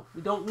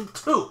 we don't need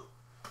two.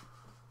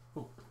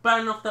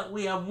 Bad enough that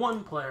we have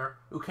one player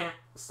who can't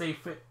stay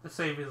fit to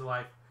save his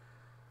life.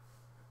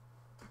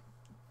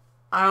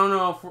 I don't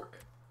know if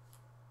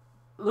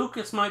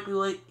Lucas might be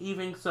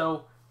leaving,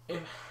 so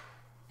if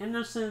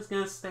Henderson is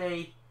going to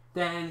stay,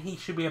 then he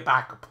should be a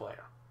backup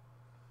player.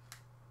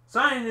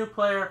 Sign a new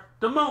player,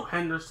 demote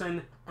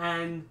Henderson,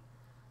 and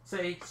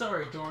say,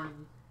 sorry,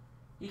 Jordan,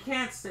 you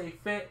can't stay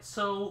fit,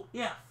 so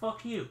yeah,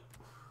 fuck you.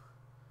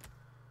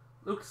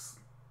 Lucas,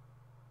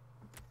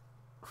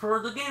 for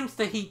the games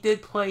that he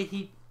did play,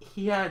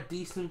 he had a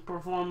decent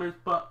performance,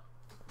 but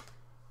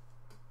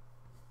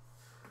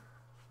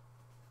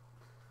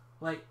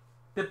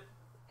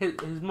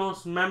his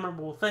most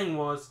memorable thing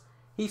was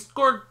he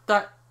scored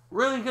that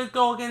really good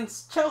goal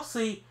against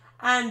Chelsea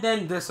and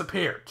then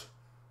disappeared.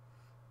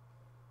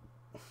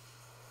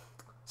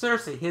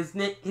 Seriously,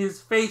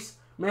 his face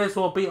may as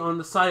well be on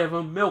the side of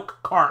a milk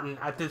carton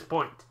at this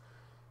point.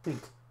 And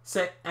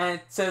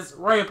it says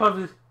right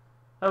above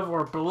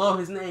or below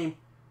his name,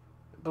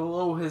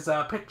 below his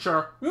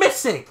picture,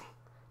 missing.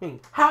 And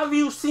have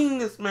you seen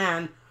this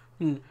man?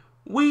 And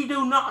we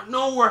do not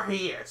know where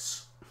he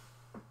is.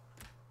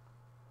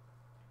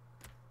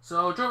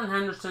 So Jordan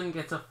Henderson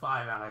gets a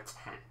 5 out of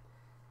 10.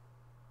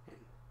 And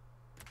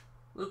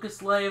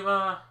Lucas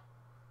Leiva,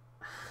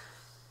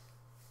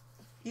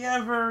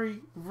 very,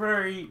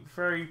 very,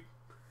 very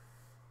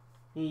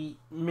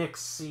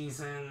mixed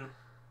season.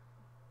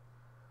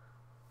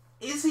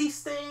 Is he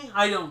staying?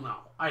 I don't know.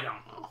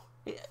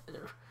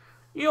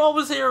 You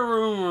always hear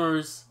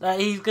rumors that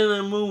he's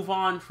gonna move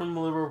on from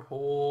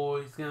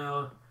Liverpool. He's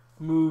gonna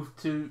move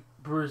to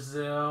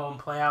Brazil and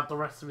play out the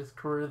rest of his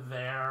career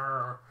there.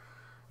 Or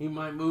he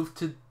might move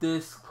to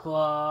this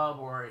club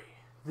or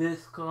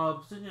this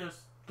club to just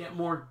get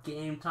more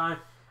game time.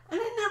 And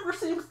it never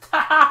seems to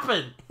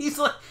happen. He's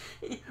like,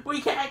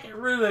 we can't get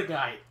rid of the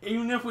guy,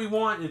 even if we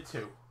wanted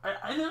to.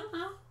 I don't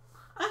know.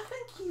 I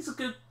think he's a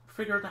good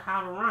figure to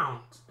have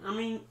around. I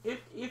mean,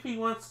 if he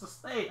wants to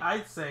stay,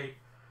 I'd say,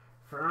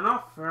 fair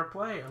enough, fair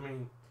play. I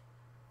mean,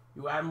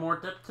 you add more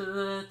depth to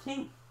the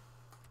team.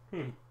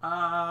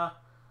 I'm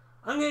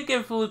going to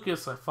give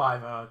Lucas a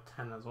 5 out of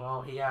 10 as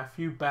well. He had a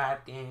few bad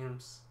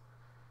games.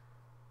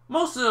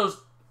 Most of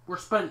those were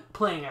spent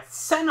playing at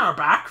center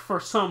back for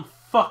some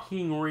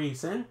fucking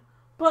reason.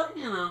 But,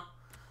 you know,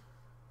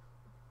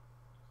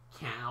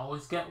 can't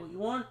always get what you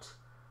want.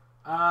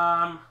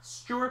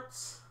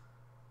 Stewart's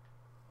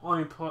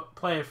only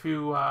play a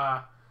few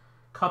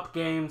cup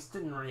games.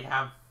 Didn't really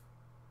have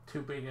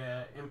too big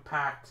an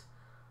impact.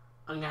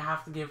 I'm going to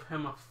have to give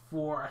him a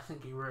 4. I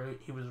think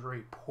he was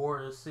really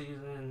poor this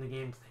season in the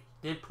games that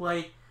he did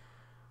play.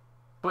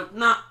 But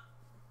not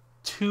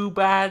too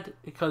bad,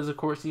 because of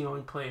course he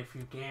only played a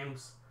few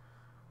games.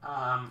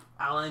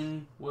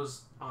 Allen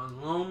was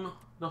on loan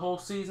the whole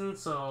season,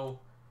 so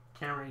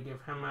can't really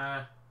give him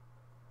a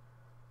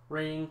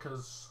rating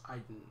because I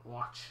didn't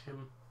watch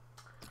him.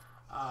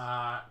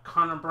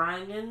 Connor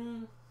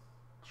Brannigan,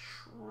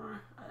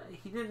 sure,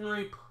 he didn't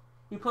really.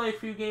 He played a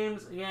few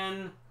games.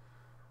 Again,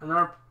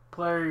 another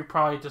player you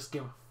probably just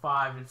give a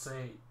 5 and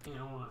say, you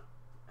know what,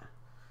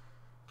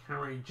 can't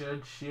really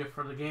judge you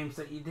for the games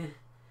that you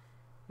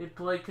did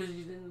play because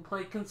you didn't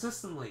play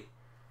consistently.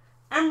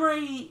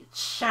 Emre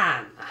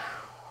Can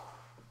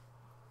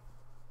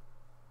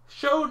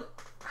showed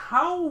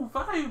how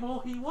valuable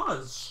he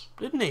was,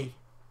 didn't he?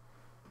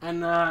 And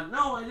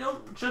no, I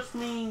don't just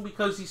mean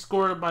because he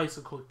scored a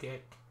bicycle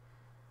kick.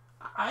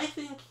 I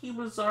think he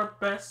was our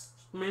best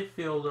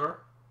midfielder,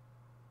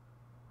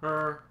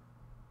 or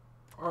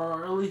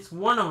at least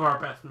one of our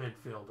best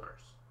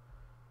midfielders.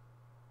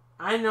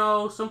 I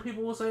know some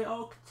people will say,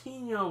 oh,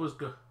 Coutinho was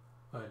good.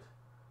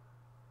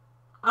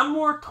 I'm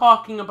more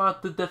talking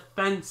about the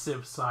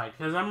defensive side,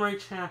 because Emre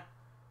Can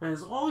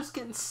is always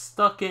getting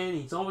stuck in.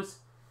 He's always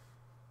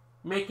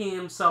making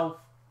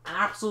himself an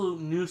absolute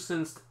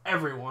nuisance to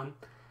everyone,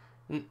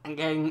 and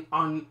getting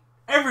on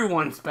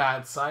everyone's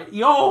bad side.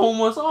 He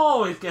almost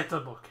always gets a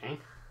booking.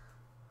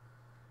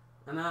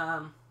 And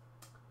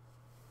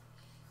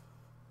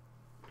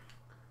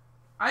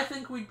I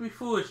think we'd be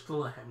foolish to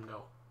let him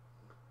go.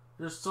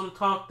 There's some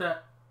talk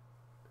that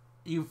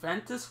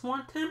Juventus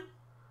want him.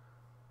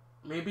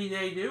 Maybe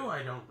they do,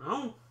 I don't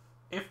know.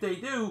 If they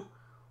do,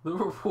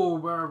 Liverpool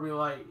better be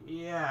like,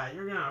 yeah,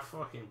 you're gonna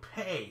fucking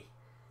pay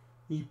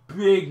the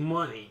big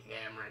money,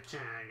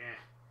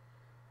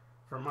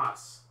 from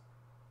us.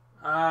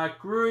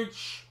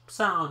 Grujic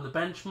sat on the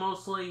bench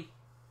mostly.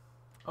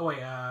 Oh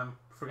wait,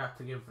 forgot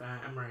to give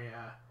Emery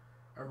a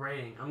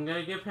rating. I'm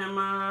gonna give him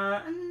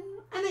an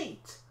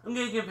 8. I'm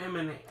gonna give him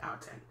an 8 out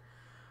of 10.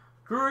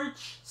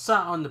 Grujic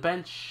sat on the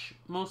bench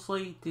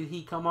mostly. Did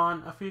he come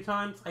on a few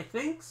times? I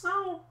think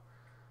so.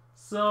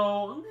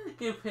 So I'm gonna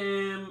give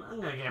him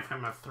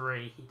a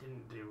 3. He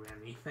didn't do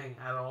anything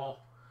at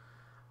all.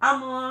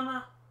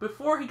 Amalana,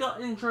 before he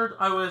got injured,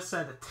 I would have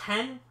said a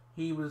 10.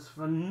 He was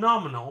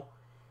phenomenal.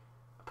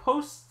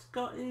 Post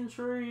got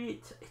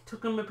injury, it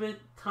took him a bit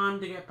of time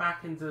to get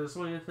back into the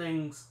swing of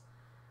things,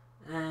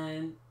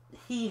 and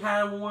he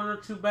had 1 or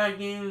 2 bad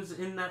games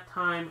in that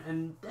time,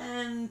 and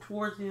then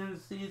towards the end of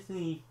the season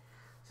he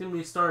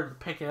simply started to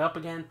pick it up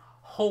again.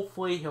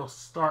 Hopefully he'll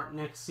start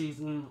next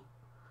season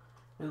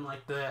in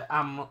like the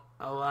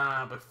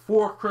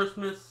before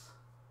Christmas.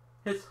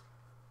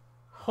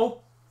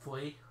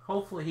 Hopefully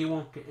he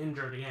won't get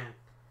injured again.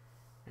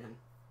 And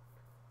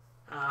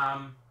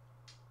I'm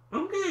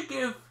gonna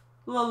give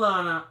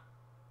Lallana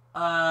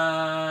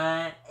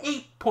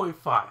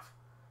 8.5.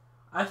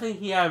 I think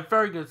he had a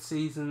very good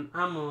season.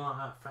 I'm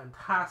a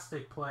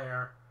fantastic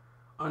player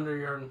under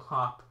Jurgen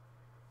Klopp.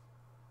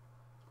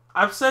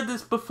 I've said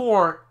this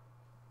before,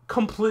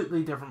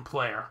 completely different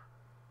player.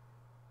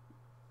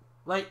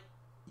 Like,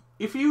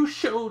 if you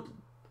showed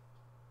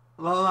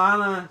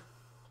Lallana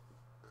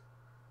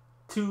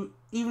to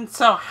even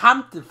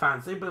Southampton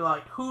fans, they'd be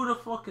like, who the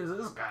fuck is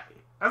this guy?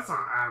 That's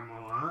not Adam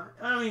Lallana.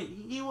 I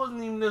mean, he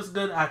wasn't even this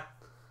good at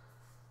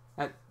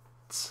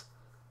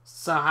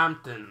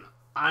Southampton.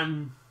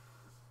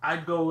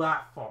 I'd go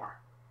that far.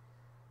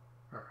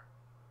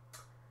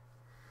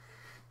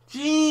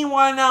 Gene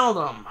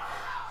Wijnaldum.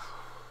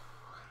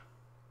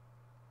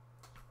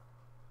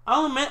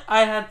 I'll admit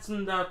I had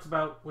some doubts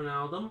about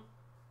Wijnaldum.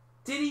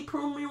 Did he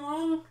prove me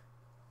wrong?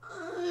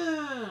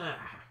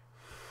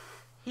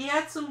 He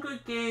had some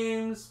good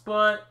games,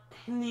 but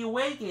in the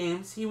away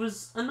games he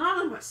was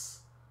anonymous.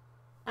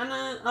 And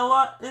a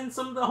lot in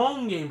some of the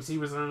home games he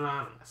was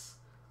anonymous.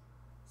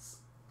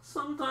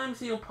 Sometimes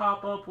he'll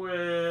pop up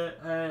with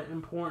an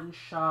important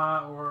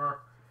shot, or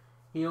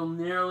he'll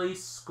nearly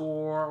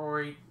score,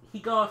 or he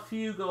got a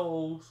few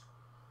goals.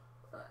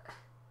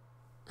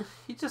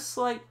 He just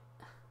like,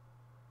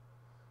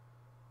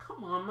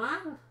 come on,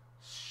 man.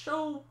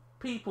 Show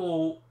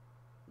people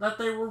that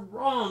they were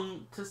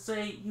wrong to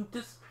say you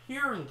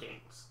disappear in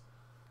games.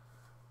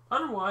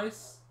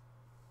 Otherwise,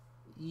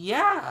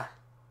 yeah,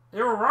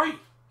 they were right.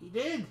 He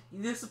did.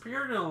 He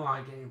disappeared in a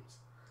lot of games.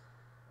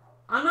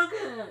 I'm not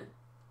gonna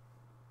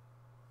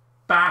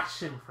bash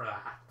him for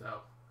that,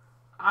 though.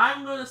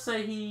 I'm gonna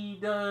say he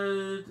did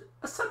a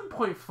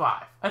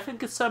 7.5. I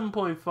think a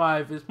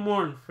 7.5 is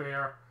more than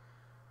fair.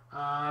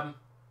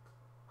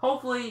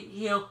 Hopefully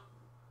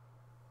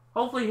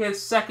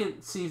his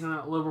second season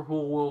at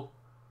Liverpool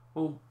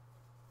will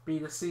be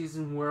the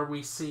season where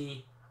we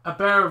see a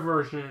better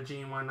version of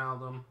Gene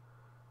Wijnaldum.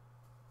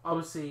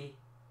 Obviously,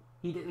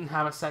 he didn't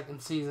have a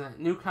second season at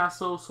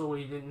Newcastle, so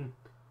he didn't,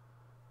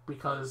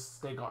 because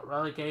they got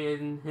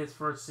relegated in his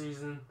first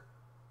season.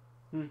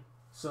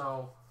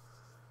 So,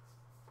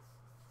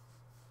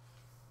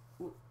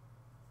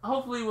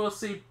 hopefully we'll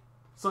see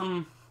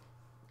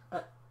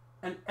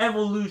an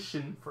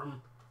evolution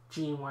from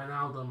Gene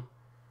Wijnaldum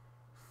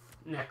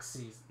next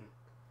season.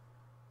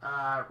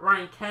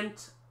 Ryan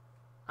Kent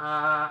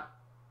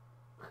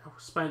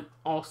spent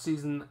all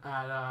season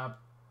at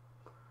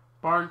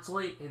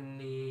Barnsley in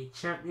the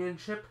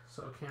Championship,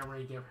 so I can't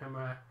really give him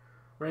a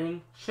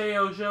rating. Shea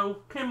Ojo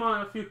came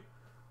on a few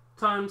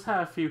times,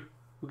 had a few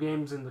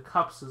games in the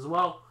Cups as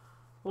well.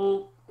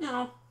 Well,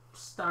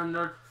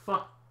 standard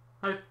 5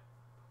 out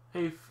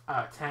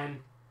of 10.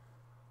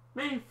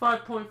 Maybe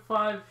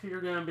 5.5 if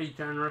you're going to be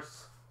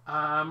generous.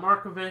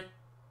 Markovic.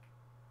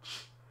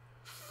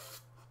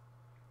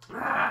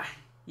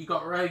 You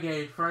got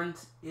relegated, friend.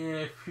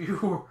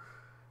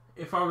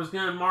 If I was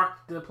going to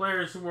mark the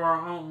players who were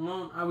on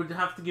loan, I would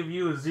have to give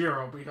you a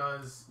 0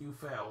 because you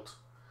failed.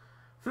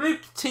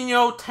 Philippe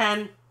Coutinho,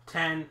 10,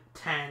 10,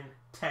 10,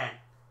 10.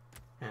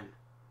 And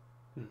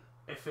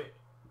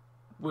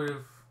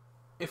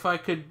if I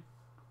could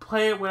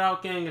play it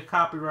without getting a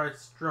copyright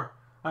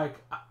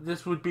strike,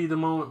 this would be the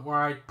moment where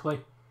I'd play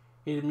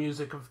the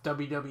music of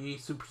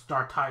WWE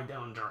superstar Ty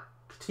Dillinger.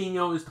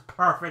 Coutinho is the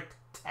perfect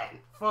 10.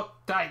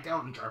 Fuck Ty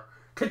Dillinger.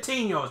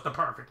 Coutinho is the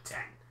perfect 10.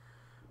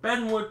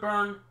 Ben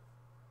Woodburn,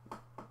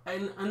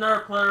 and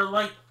another player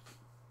like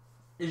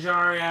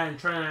Ejaria and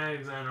Trent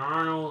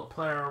Alexander-Arnold, a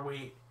player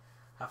we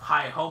have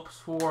high hopes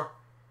for.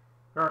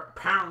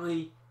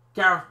 Apparently,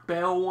 Gareth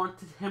Bale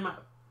wanted him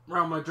at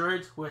Real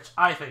Madrid, which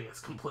I think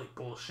is complete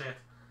bullshit.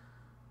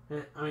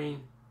 I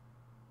mean,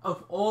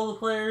 of all the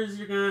players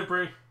you're going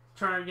to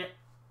trying to get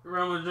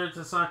Real Madrid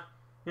to sign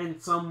in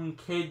some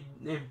kid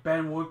named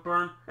Ben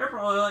Woodburn, they're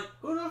probably like,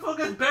 who the fuck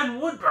is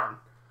Ben Woodburn?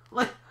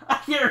 Like, I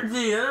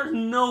guarantee you, there's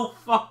no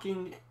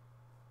fucking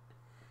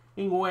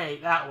way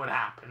that would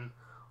happen.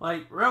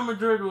 Like, Real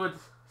Madrid would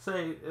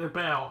say,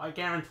 Bale, I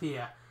guarantee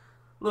you,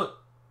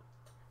 look,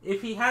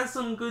 if he has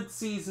some good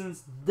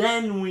seasons,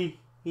 then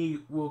he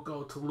will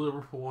go to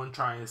Liverpool and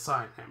try and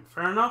sign him.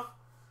 Fair enough?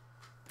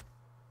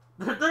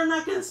 They're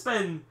not going to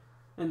spend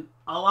a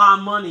lot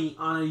of money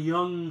on a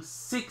young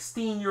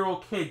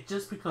 16-year-old kid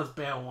just because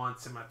Bale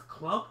wants him at the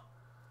club.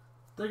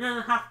 They're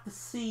going to have to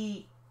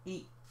see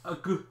a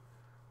good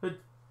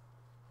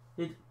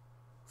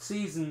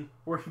season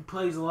where he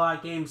plays a lot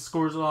of games,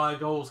 scores a lot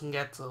of goals, and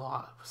gets a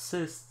lot of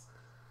assists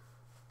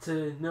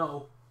to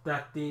know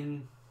that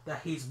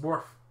he's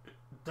worth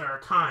their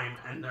time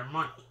and their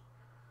money.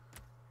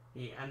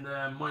 And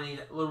the money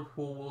that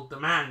Liverpool will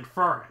demand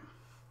for him.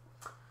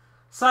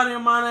 Sadio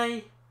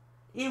Mane,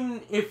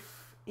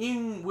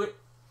 even with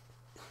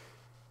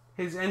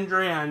his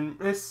injury and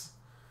missing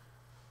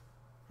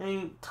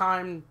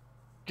time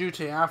due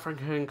to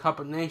African Cup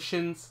of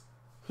Nations,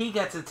 he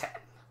gets a 10.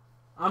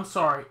 I'm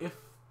sorry, if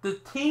the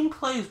team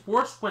plays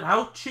worse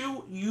without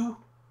you, you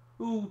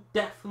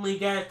definitely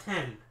get a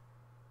 10.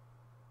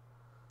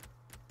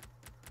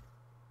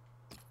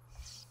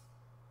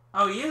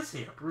 Oh, he is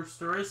here.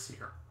 Brewster is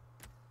here.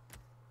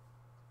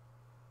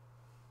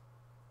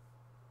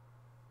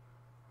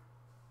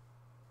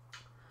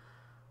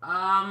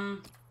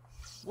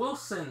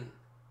 Wilson.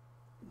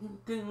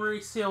 Didn't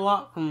really see a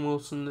lot from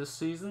Wilson this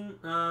season.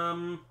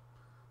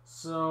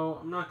 So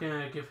I'm not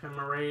gonna give him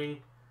a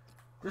rating.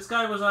 This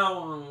guy was out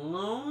on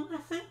loan, I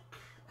think.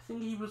 I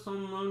think he was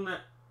on loan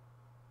at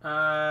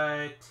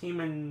a team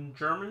in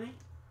Germany.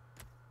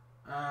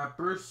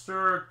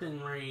 Brewster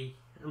didn't really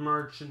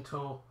emerge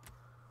until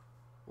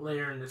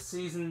later in the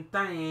season.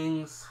 Danny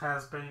Ings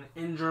has been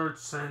injured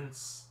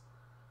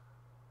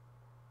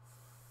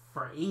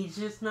for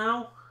ages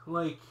now.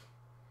 Like,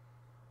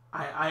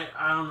 I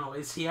don't know.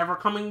 Is he ever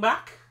coming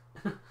back?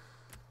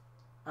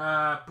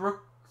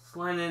 Brooks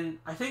Lennon,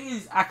 I think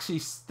he's actually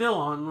still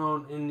on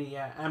loan in the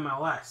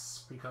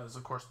MLS because,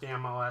 of course, the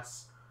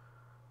MLS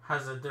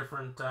has a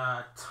different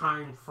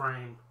time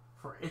frame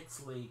for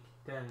its league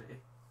than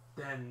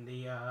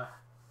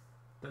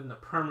the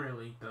Premier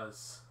League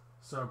does.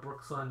 So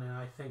Brooks Lennon,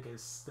 I think,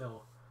 is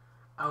still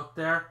out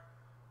there.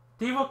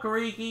 Divock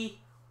Origi,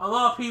 a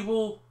lot of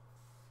people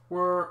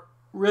were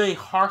really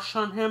harsh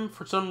on him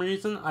for some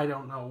reason. I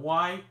don't know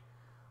why.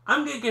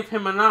 I'm going to give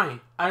him a 9.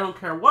 I don't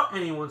care what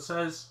anyone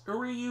says.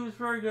 Origi was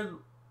very good.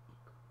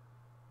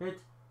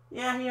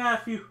 Yeah, he had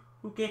a few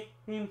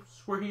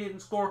games where he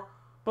didn't score.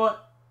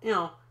 But,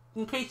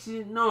 in case you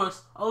didn't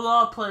notice, a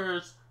lot of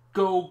players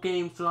go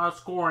games without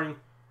scoring.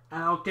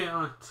 And I'll get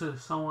on to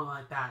someone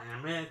like that in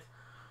a minute.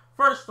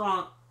 First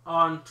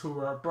on to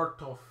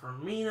Roberto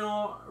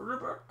Firmino.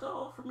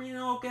 Roberto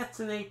Firmino gets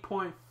an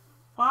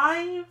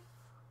 8.5.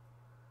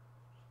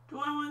 Do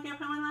I want to give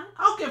him a 9?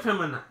 I'll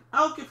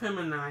give him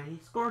a 9. He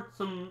scored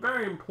some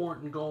very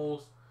important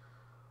goals.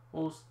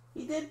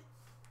 He did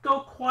go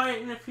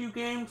quiet in a few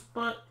games,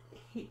 but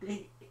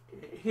he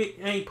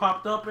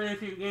popped up in a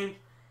few games.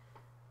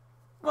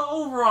 But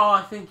overall,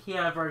 I think he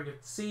had a very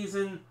good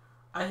season.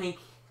 I think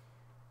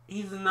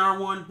he's another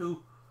one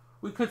who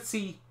we could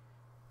see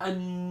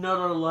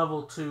another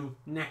level to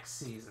next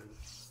season.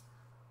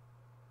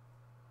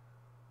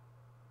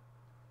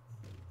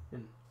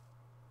 And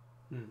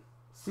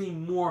see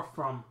more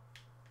from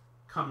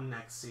come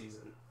next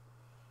season.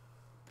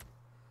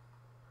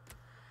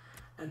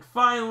 And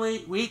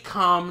finally, we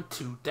come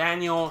to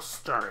Daniel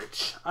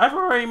Sturridge. I've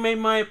already made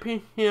my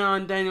opinion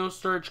on Daniel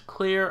Sturridge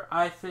clear.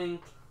 I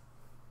think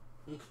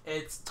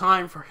it's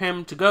time for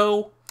him to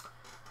go.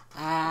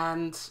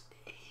 And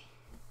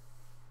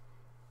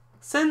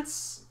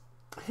since,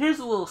 here's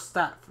a little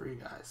stat for you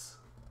guys.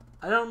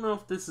 I don't know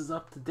if this is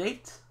up to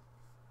date,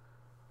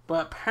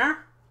 but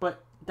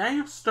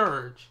Daniel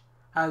Sturridge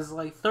has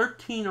like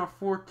 13 or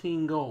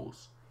 14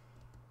 goals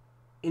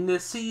in the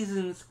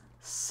seasons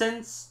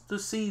since the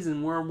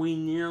season where we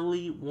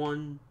nearly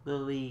won the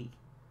league.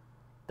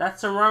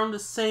 That's around the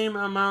same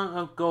amount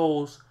of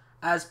goals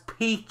as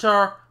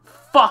Peter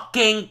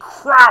fucking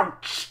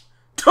Crouch.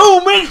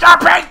 2 meter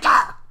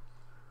Peter!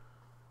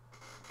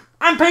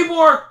 And people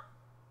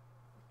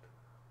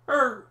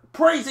are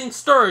praising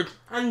Sturridge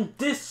and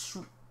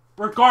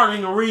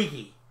disregarding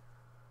Origi.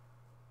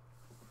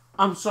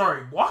 I'm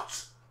sorry,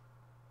 what?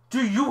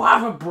 Do you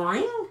have a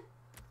brain?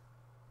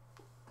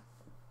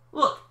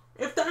 Look,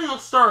 if Daniel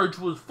Sturridge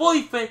was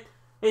fully fit,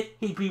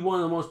 he'd be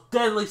one of the most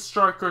deadly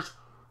strikers,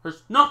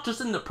 not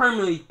just in the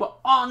Premier League, but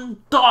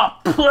on the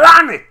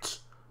planet.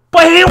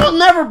 But he will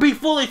never be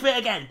fully fit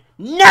again.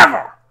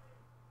 Never!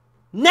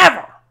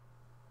 Never!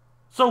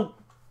 So,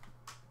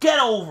 get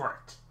over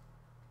it.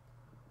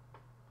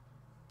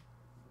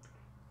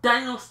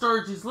 Daniel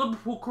Sturridge's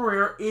Liverpool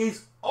career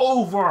is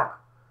over.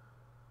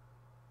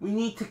 We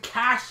need to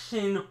cash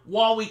in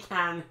while we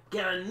can,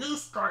 get a new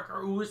striker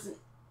who isn't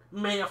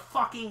made of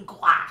fucking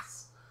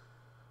glass.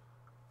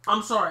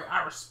 I'm sorry,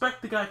 I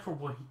respect the guy for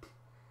what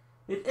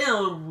he did in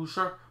a Liverpool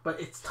shirt, but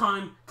it's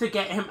time to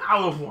get him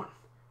out of one.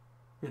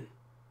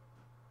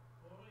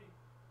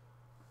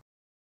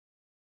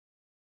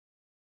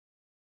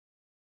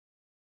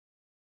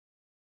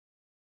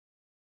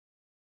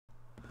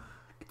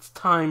 It's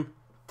time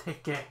to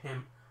get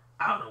him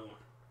out of one.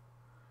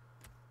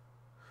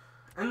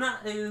 And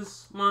that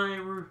is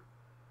my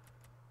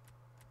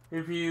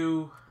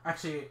review.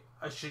 Actually,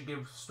 I should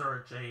give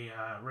Sturridge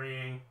a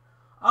rating.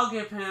 I'll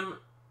give him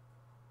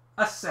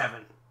a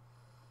 7.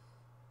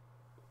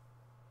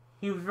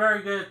 He was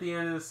very good at the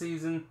end of the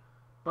season,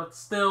 but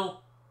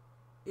still,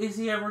 is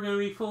he ever going to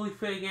be fully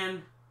fit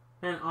again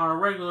and on a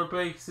regular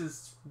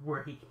basis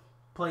where he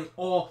play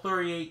all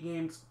 38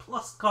 games,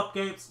 plus cup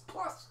games,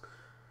 plus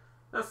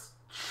that's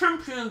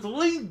Champions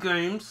League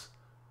games?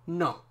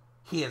 No,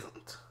 he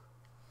isn't.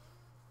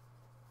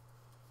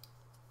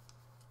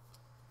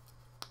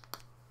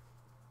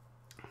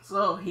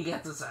 So he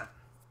gets a 7.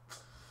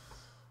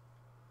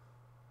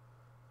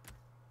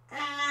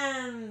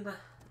 And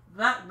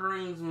that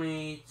brings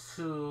me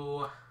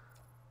to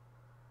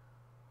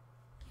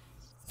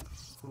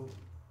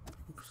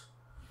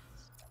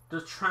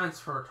the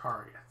transfer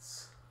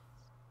targets.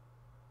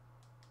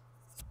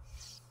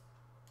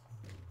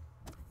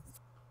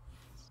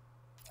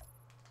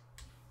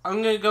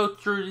 I'm going to go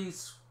through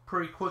these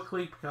pretty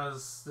quickly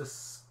because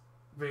this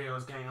video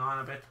is getting on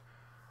a bit.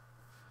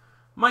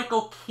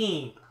 Michael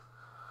Keane.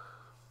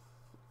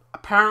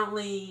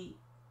 Apparently,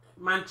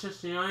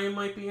 Manchester United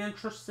might be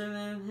interested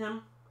in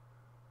him,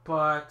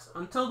 but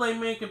until they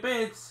make a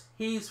bid,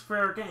 he's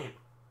fair game.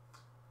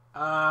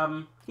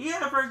 He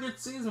had a very good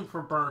season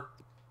for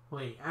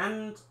Burnley,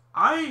 and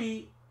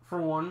I,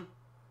 for one,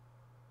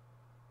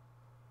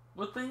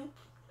 would think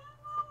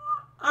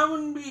I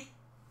wouldn't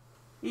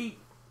be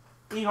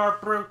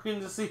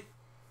heartbroken to see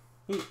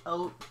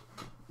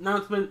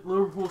announcement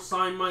Liverpool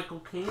signed Michael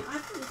Keane.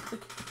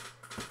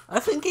 I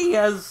think he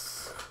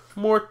has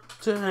more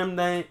to him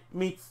than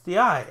meets the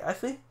eye. I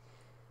think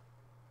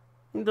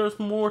there's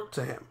more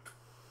to him.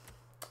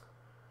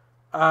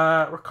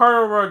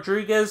 Ricardo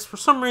Rodriguez, for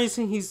some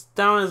reason he's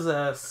down as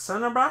a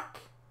center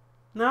back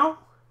now,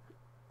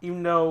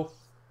 even though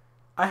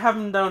I have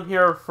him down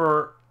here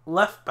for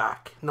left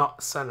back,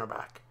 not center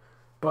back.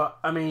 But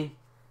I mean,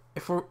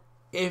 if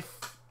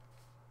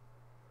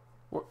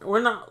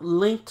we're not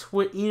linked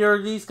with either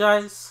of these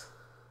guys,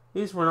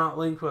 we're not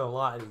linked with a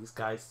lot of these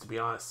guys, to be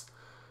honest.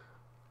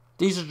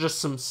 these are just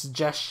some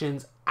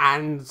suggestions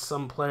and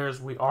some players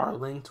we are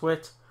linked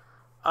with.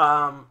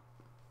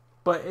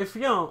 But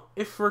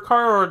if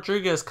Ricardo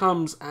Rodriguez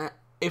comes,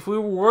 if we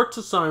were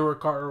to sign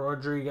Ricardo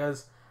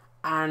Rodriguez,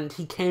 and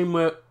he came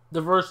with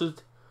the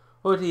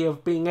versatility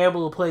of being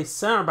able to play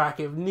center back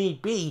if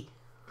need be,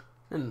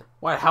 and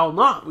why the hell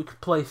not? We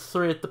could play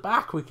 3 at the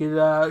back. We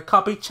could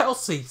copy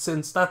Chelsea,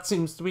 since that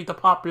seems to be the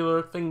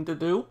popular thing to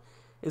do.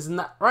 Isn't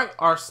that right,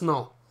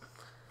 Arsenal?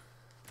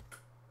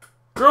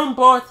 Jerome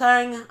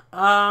Boateng,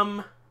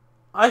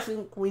 I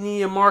think we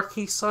need a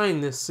marquee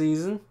sign this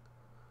season.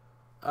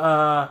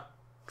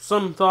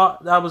 Some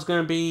thought that was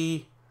going to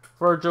be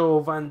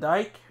Virgil van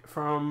Dijk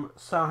from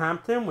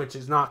Southampton, which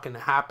is not going to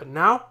happen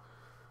now.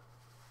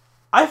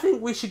 I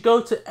think we should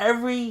go to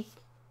every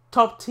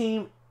top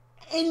team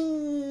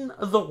in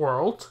the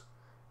world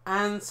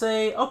and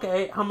say,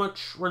 okay, how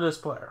much for this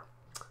player?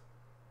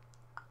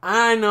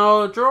 I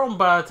know Jerome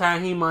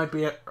Boateng, he might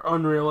be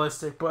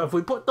unrealistic, but if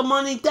we put the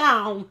money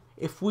down,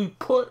 if we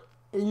put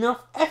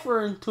enough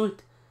effort into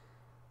it,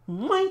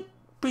 might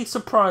be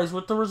surprised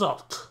with the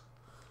result.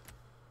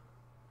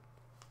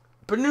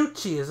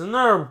 Bonucci is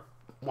another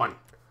one.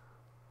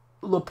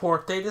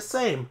 Laporte the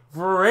same.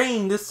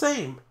 Varane the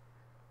same.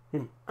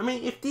 I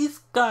mean, if these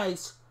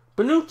guys,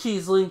 Bonucci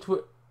is linked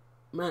with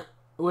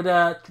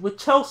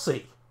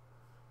Chelsea.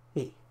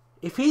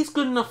 If he's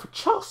good enough for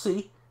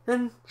Chelsea,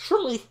 then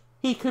surely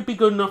he could be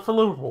good enough for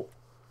Liverpool.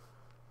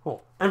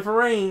 Oh, and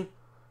Varane,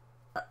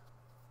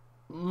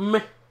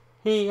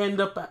 he end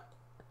up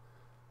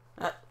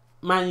at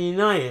Man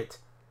United.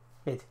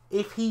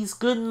 If he's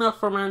good enough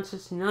for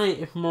Manchester United,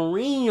 if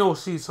Mourinho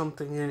sees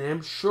something in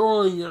him,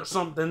 surely there's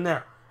something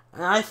there.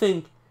 And I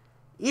think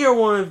either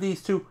one of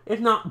these two, if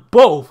not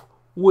both,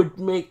 would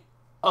make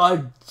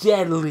a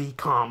deadly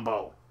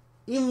combo.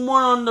 Even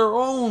one on their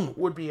own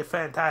would be a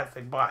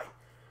fantastic buy.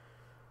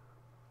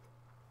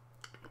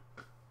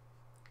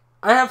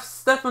 I have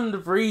Stefan de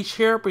Vrij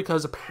here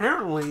because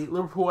apparently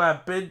Liverpool had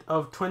a bid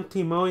of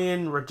 20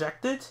 million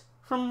rejected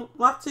from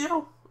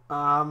Lazio.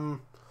 I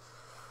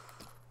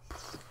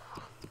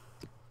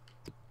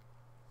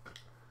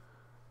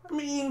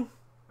mean,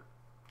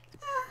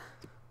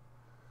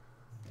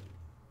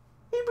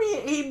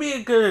 he'd be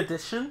a good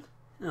addition,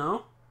 you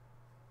know.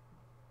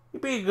 He'd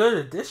be a good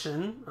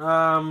addition.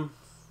 I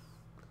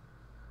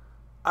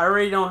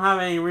really don't have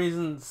any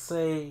reason to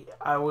say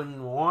I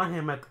wouldn't want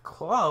him at the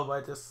club. I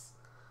just,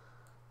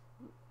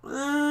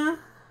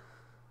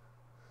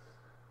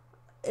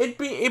 it'd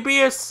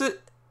be a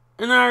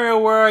scenario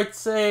where I'd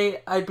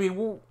say I'd be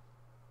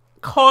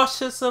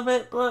cautious of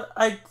it, but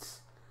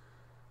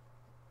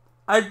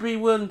I'd be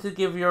willing to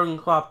give Jurgen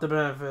Klopp the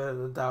benefit of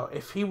the doubt.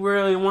 If he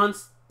really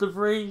wants De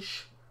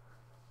Vrij,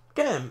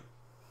 get him.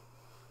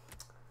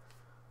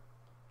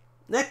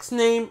 Next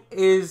name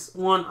is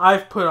one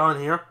I've put on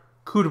here,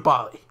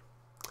 Koulibaly.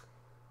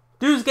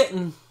 Dude's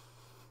getting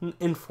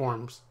in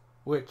forms,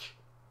 which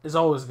is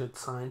always a good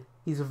sign.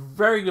 He's a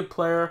very good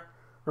player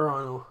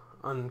on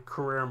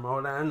career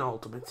mode and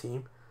ultimate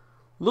team.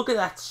 Look at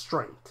that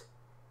strength.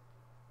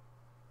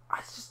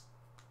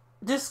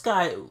 This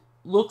guy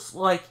looks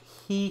like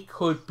he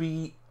could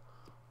be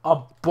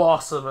a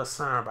boss of a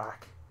center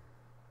back.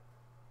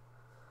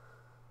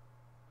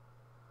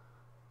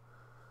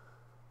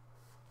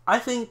 I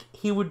think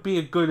he would be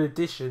a good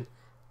addition,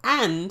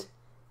 and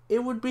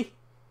it would be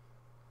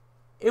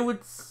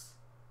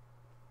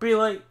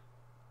like,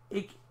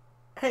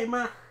 hey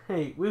man,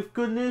 hey, we've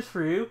good news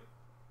for you.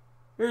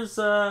 Here's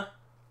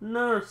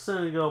another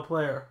Senegal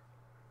player.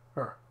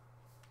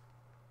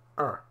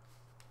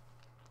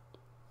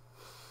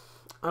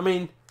 I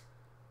mean,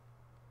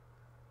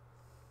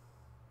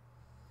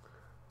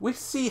 we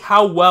see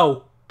how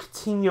well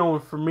Coutinho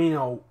and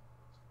Firmino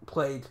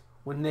played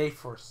when they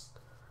first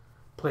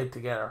played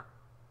together.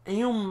 And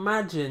you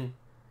imagine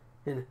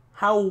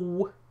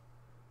how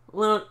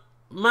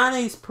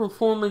Mane's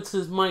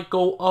performances might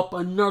go up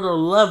another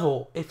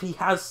level if he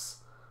has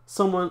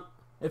someone,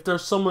 if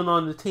there's someone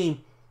on the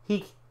team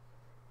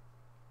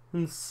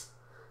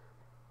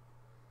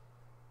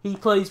he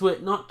plays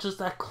with, not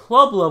just at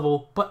club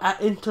level, but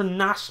at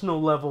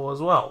international level as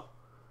well.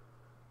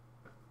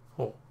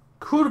 Oh,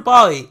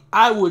 Koulibaly,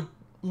 I would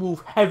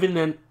move heaven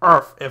and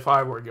earth if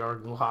I were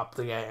Jurgen Klopp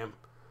to get him.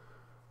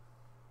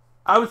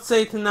 I would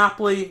say to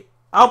Napoli,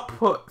 I'll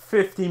put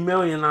 50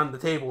 million on the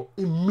table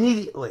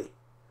immediately.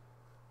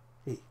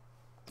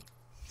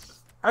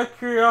 Out of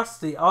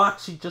curiosity, I'll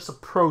actually just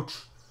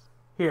approach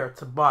here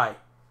to buy.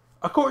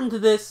 According to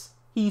this,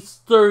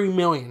 he's 30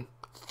 million.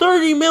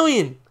 30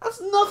 million!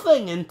 That's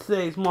nothing in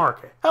today's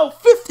market. Hell,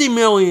 50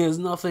 million is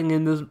nothing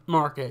in this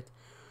market.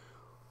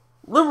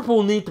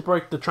 Liverpool need to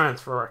break the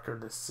transfer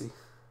record this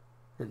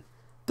season.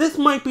 This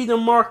might be the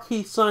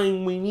marquee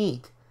signing we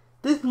need.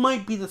 This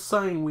might be the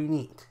signing we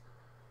need.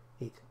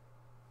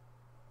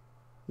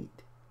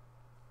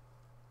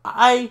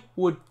 I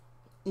would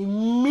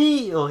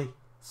immediately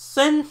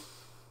send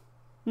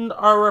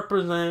our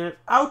representative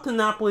out to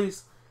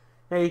Napoli's.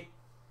 Hey,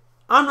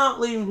 I'm not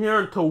leaving here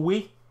until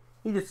we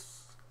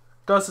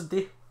discuss a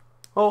deal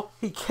Well,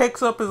 he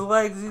kicks up his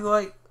legs. He's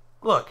like,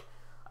 look,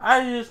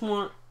 I just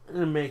want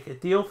to make a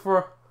deal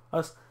for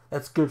us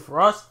that's good for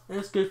us and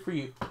it's good for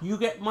you. You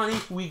get money,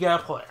 we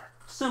get a player.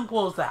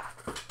 Simple as that.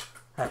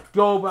 Hey,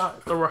 go about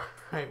it the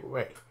right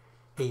way.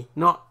 Hey,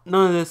 none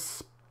of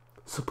this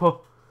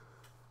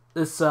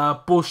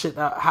bullshit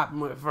that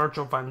happened with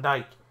Virgil van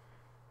Dijk.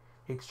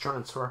 His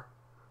transfer.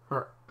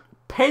 Or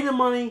pay the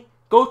money,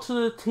 go to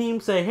the team,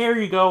 say, here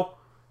you go.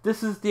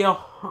 This is the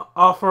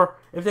offer.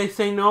 If they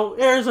say no,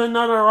 here's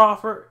another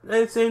offer.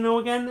 They say no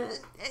again.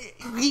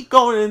 Keep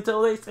going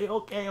until they say,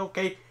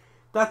 okay.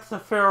 That's a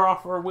fair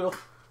offer. We'll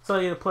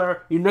sell you the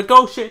player. You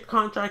negotiate the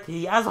contract.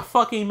 He has a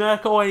fucking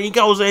medical and he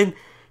goes in.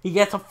 He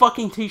gets a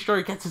fucking t-shirt.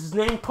 He gets his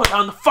name put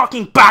on the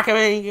fucking back of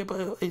it and he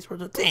plays for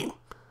the team.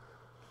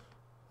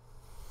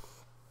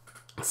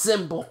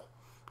 Simple.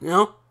 You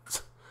know?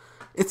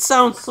 It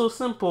sounds so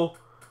simple.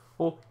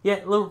 Well,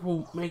 yet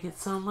Liverpool make it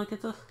sound like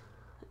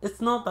it's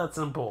not that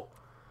simple.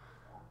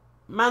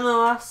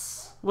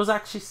 Manolas was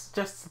actually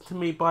suggested to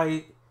me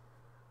by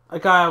a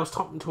guy I was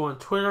talking to on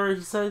Twitter.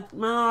 He said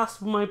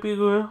Manolas might be a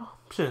good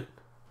option.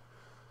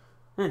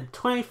 And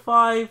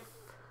 25,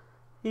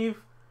 I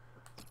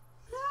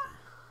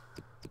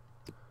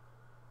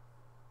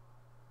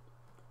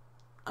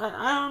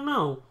don't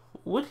know.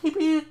 Would he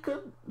be a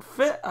good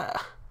fit? I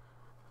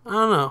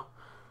don't know.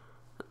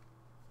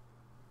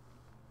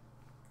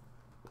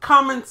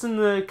 Comments in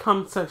the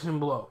comment section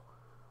below.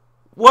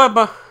 What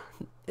about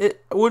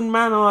it? Would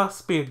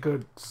Manolas be a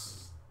good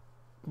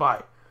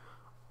buy?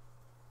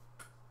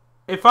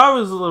 If I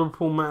was a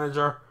Liverpool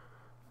manager,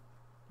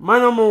 my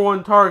number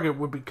one target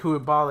would be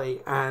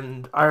Koulibaly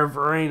and either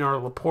Varane or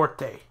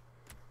Laporte.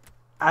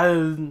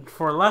 And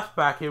for left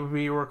back, it would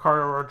be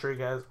Ricardo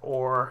Rodriguez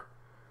or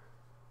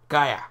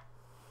Gaia.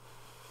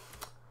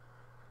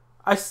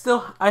 I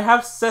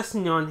have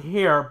Sessegnon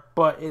here,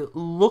 but it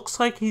looks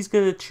like he's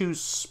gonna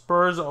choose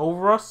Spurs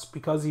over us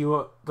because he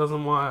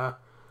doesn't want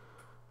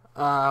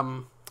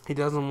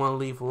to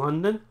leave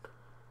London.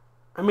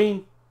 I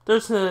mean,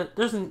 there's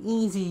an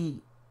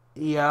easy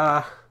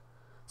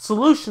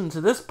solution to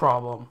this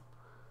problem.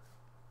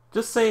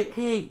 Just say,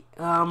 hey,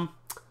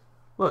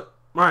 look,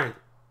 Ryan,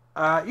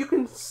 you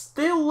can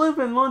still live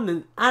in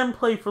London and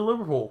play for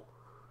Liverpool.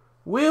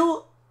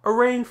 We'll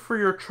arrange for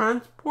your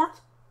transport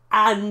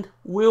and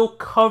we'll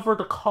cover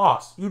the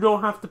cost. You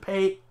don't have to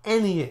pay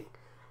anything.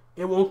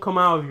 It won't come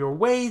out of your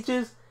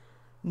wages.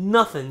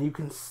 Nothing. You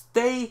can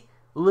stay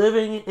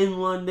living in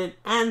London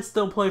and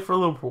still play for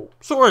Liverpool.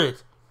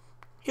 Sorted.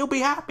 He'll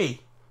be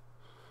happy.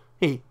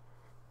 Hey,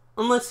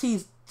 unless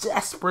he's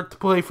desperate to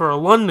play for a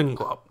London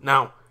club.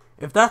 Now,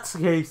 if that's the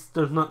case,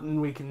 there's nothing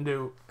we can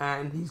do,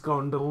 and he's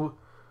going to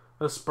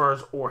the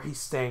Spurs, or he's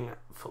staying at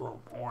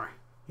Fulham, or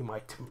he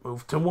might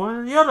move to one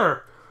of the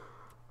other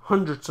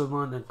hundreds of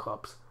London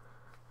clubs.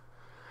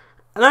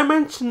 And I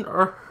mentioned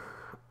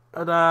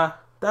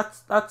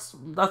that's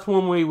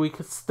one way we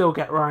could still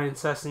get Ryan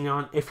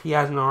Sessegnon if he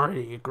hasn't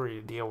already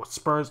agreed to deal with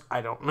Spurs.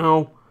 I don't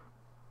know.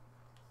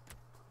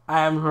 I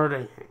haven't heard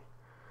anything.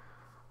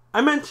 I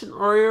mentioned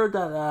earlier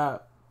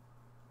that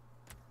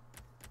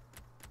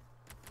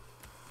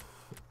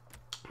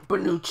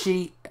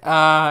Bonucci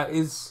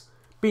is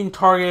being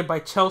targeted by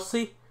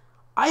Chelsea.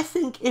 I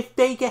think if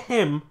they get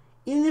him,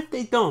 even if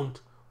they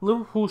don't,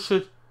 Liverpool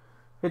should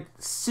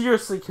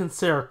seriously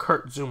consider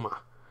Kurt Zouma.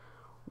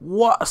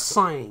 What a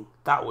signing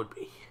that would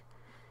be.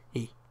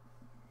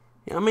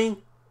 I mean,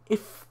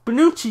 if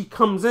Bonucci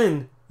comes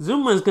in,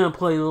 Zouma is going to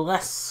play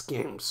less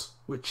games,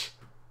 which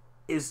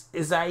is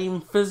that even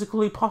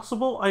physically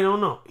possible? I don't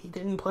know. He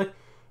didn't play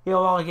a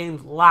lot of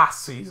games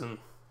last season.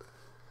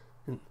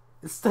 And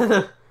instead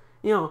of,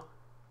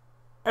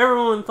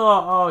 everyone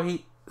thought,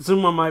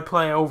 Zouma might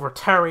play over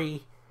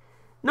Terry.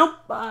 Nope,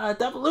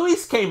 David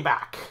Luiz came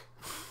back.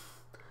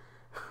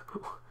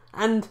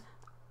 And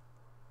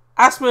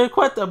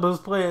Aspilicueta was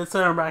playing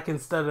center back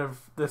instead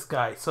of this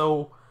guy.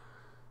 So,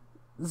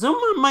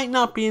 Zouma might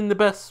not be in the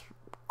best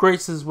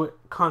graces with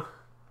Conte.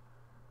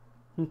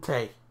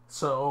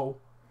 So,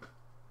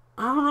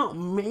 I don't know.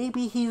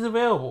 Maybe he's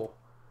available.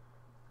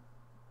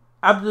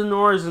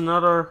 Abdenor is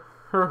another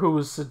who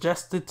was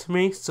suggested to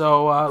me.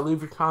 So,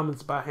 leave your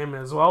comments about him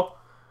as well.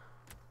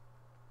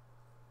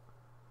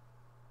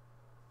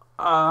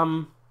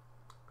 I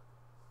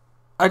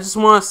just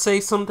want to say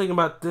something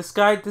about this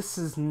guy. This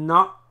is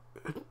not...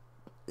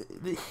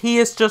 He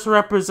is just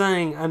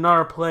representing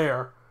another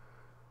player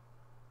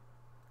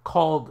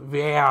called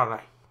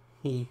Vieira.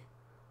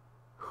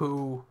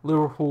 Who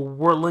Liverpool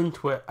were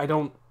linked with. I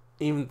don't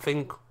even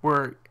think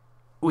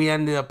we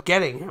ended up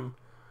getting him.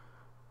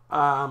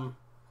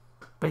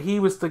 But he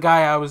was the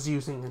guy I was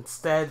using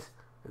instead.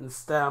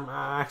 Instead, I'm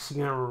actually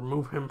going to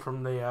remove him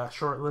from the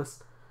short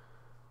list.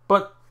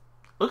 But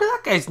look at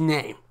that guy's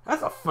name.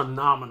 That's a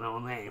phenomenal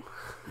name.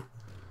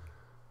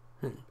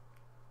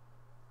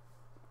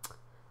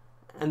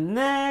 And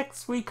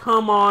next we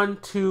come on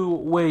to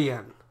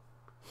Willian.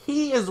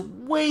 He is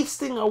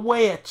wasting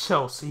away at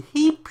Chelsea.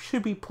 He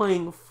should be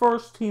playing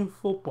first team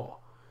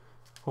football.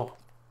 Oh,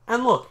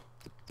 and look.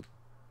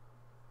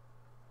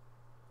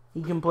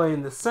 He can play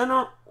in the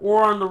center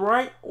or on the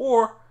right,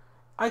 or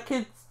I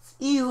could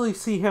easily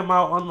see him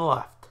out on the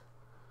left.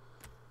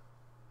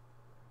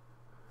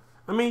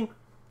 I mean,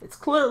 it's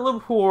clear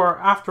Liverpool are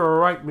after a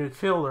right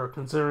midfielder,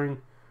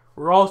 considering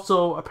we're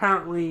also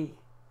apparently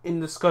in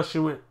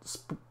discussion with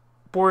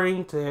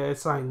Sporting to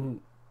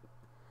sign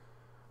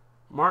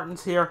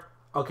Martins here.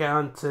 I'll get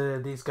on to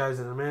these guys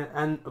in a minute.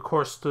 And, of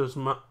course, there's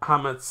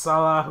Mohamed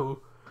Salah,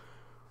 who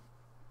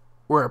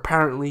we're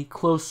apparently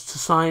close to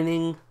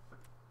signing.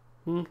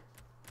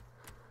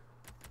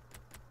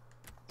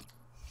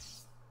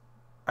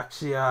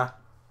 Actually, I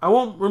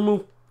won't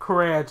remove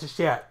Correa just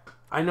yet.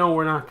 I know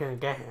we're not going to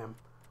get him,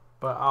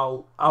 but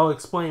I'll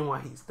explain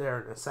why he's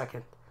there in a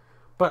second.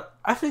 But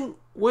I think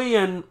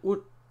Willian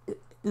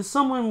is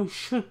someone we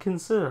should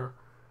consider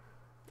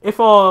if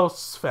all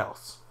else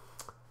fails.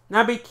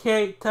 Naby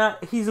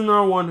Keita, he's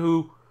another one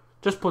who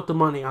just put the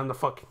money on the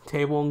fucking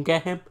table and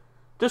get him.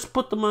 Just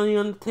put the money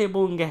on the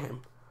table and get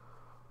him.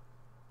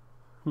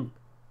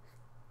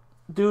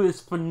 Dude is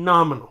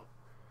phenomenal.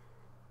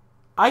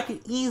 I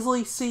could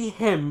easily see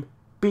him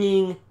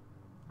being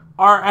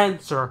our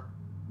answer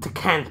to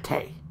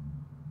Kante.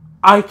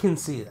 I can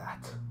see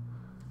that.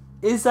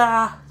 Is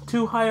that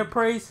too high a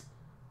praise?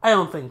 I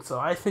don't think so.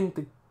 I think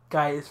the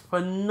guy is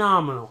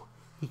phenomenal.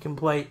 He can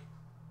play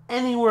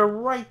anywhere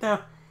right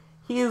now.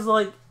 He is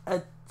like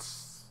a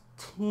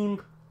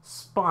team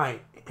spy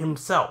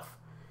himself.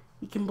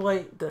 He can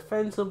play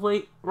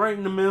defensively, right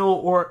in the middle,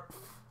 or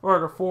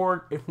further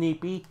forward if need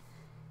be.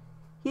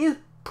 He is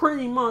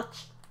pretty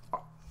much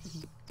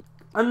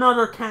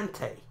another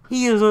Kante.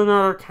 He is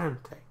another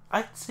Kante.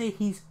 I'd say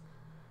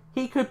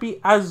he could be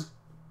as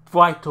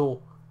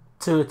vital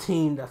to a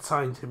team that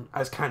signed him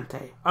as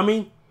Kante. I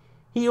mean,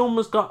 he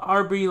almost got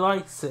RB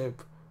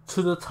Leipzig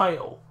to the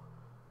title.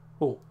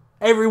 Oh,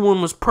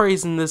 everyone was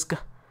praising this guy.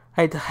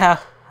 I had to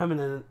have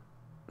him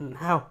and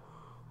how.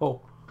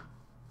 Oh.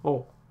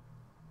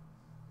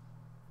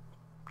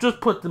 Just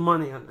put the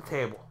money on the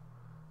table.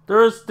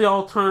 There is the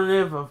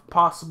alternative of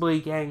possibly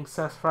getting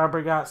Cesc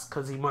Fabregas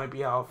because he might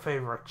be out of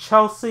favour at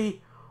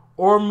Chelsea,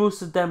 or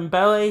Moussa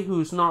Dembele,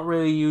 who's not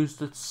really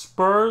used at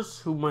Spurs,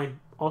 who might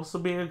also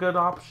be a good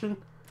option.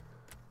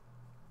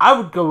 I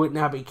would go with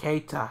Naby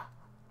Keita.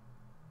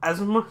 As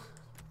much,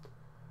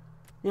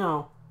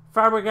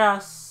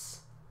 Fabregas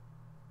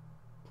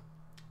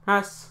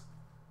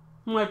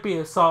might be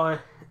a solid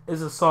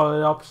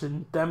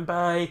option.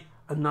 Dembele,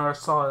 another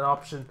solid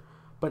option,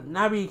 but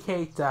Naby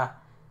Keita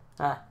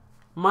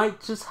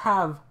might just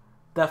have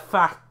the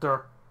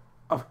factor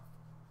of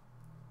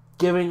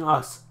giving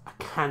us a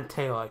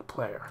Kante-like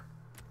player.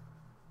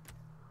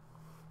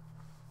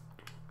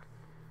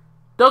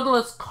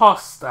 Douglas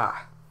Costa.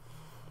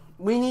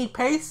 We need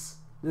pace.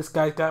 This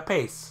guy's got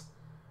pace.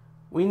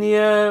 We need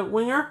a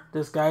winger.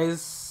 This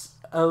guy's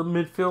a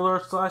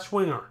midfielder /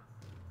 winger.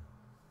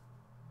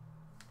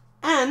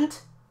 And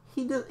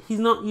he's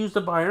not used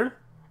at Bayern.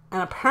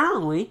 And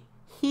apparently,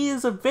 he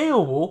is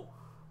available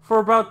for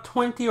about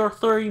 20 or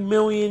 30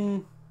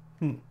 million.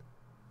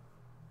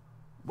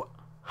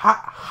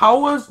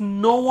 How has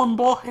no one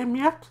bought him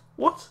yet?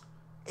 What?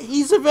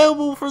 He's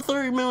available for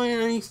 30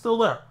 million and he's still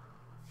there.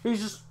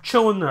 He's just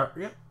chilling there.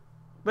 Yep.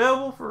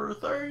 Available for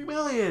 30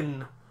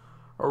 million.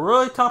 A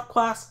really top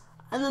class.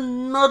 And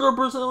another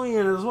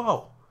Brazilian as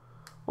well.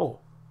 Oh,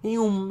 can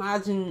you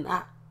imagine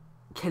that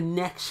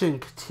connection?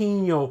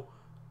 Coutinho,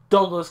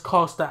 Douglas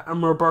Costa,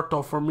 and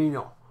Roberto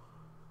Firmino.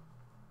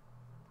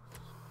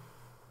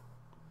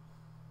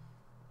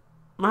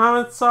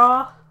 Mohamed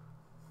Salah.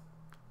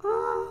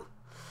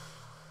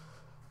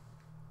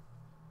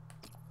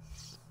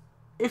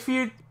 If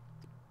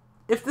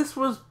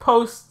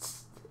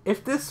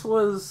this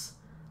was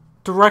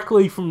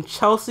directly from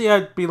Chelsea,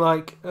 I'd be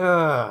like,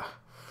 the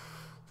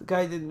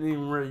guy didn't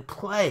even really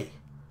play.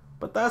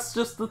 But that's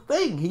just the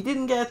thing. He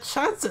didn't get a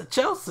chance at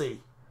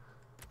Chelsea.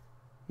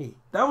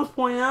 That was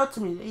pointed out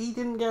to me. That he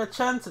didn't get a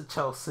chance at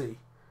Chelsea.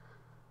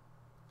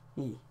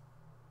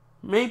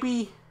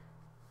 Maybe.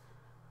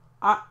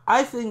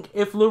 I think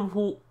if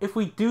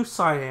we do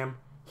sign him,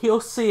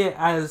 he'll see it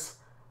as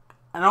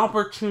an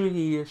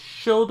opportunity to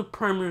show the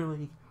Premier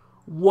League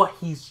what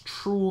he's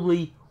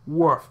truly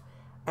worth.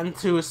 And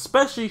to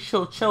especially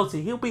show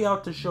Chelsea, he'll be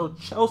out to show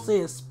Chelsea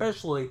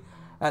especially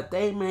that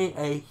they made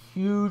a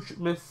huge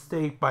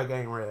mistake by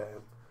getting rid of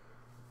him.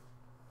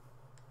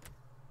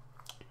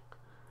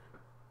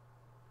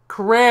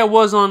 Correa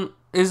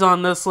is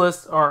on this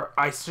list, or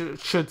I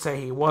should say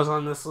he was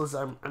on this list.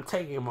 I'm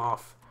taking him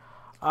off.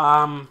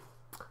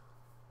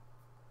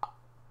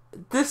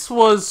 This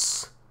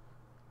was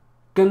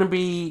gonna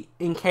be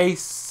in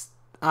case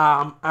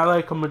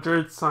Atletico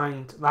Madrid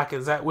signed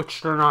Lacazette,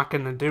 which they're not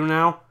gonna do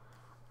now.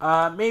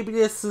 Maybe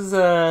this is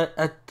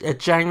a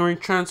January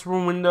transfer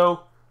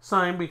window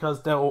sign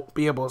because they'll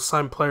be able to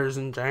sign players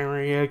in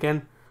January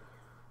again.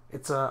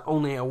 It's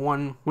only a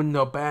one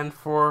window ban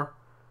for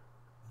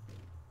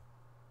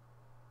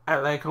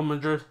Atletico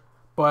Madrid,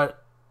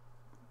 but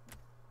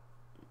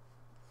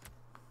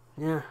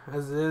yeah,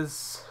 as it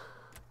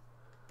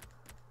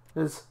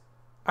is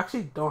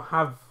actually don't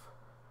have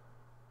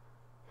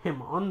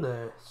him on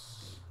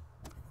this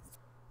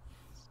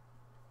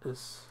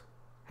is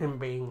him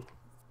being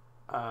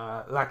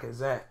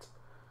Lacazette.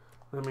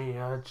 Let me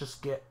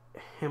just get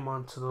him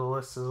onto the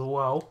list as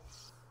well.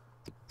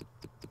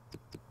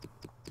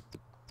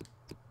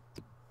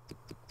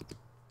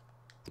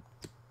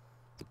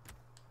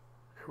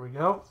 Here we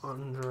go,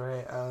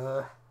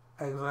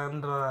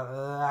 Alexander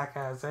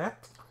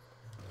Lacazette.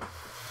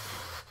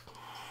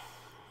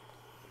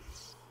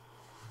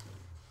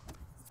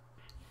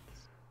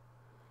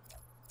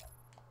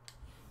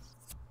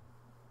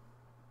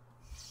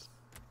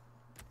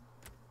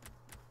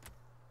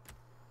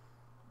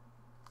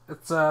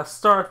 Let's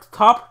start at the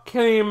top.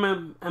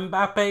 Kylian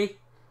Mbappe.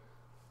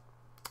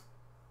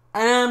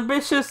 An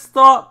ambitious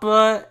thought,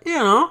 but, you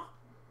know,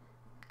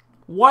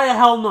 why the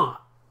hell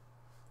not?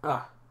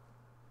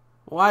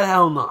 Why the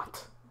hell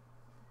not?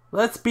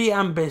 Let's be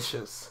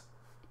ambitious.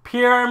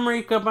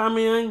 Pierre-Emerick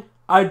Aubameyang,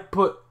 I'd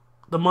put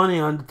the money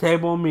on the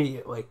table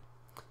immediately.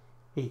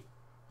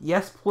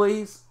 Yes,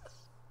 please.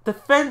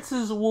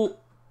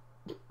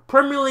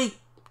 Premier League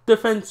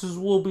defenses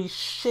will be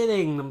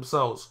shitting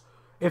themselves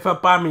if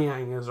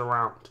Aubameyang is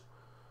around.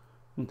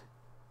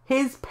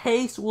 His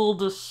pace will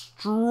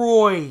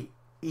destroy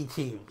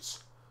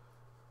teams.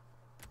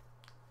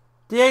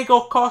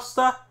 Diego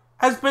Costa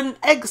has been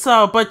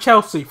exiled by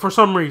Chelsea for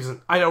some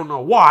reason. I don't know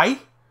why.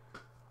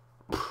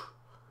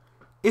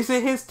 Is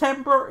it his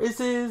temper? Is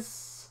it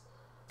his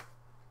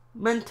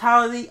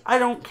mentality? I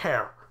don't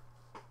care.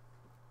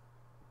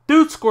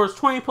 Dude scores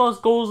 20 plus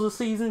goals a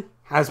season.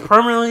 Has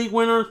Premier League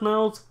winners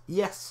medals.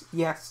 Yes.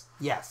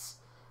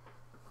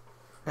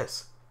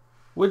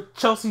 Would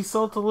Chelsea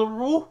sell to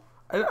Liverpool?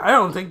 I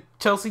don't think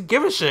Chelsea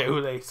give a shit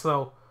who they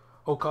sell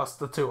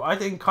Costa to. I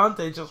think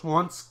Conte just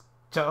wants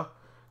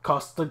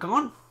Costa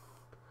gone.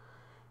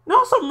 And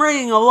also, I'm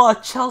rating a lot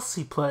of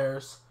Chelsea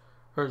players.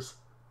 You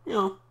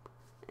know,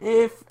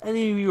 if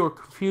any of you are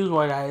confused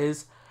why that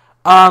is,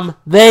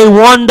 they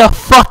won the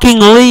fucking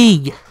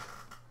league.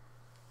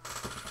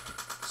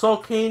 So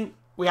Kane,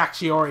 we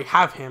actually already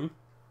have him,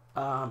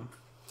 but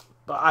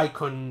I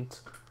couldn't.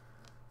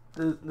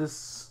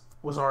 This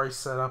was already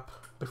set up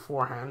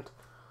beforehand.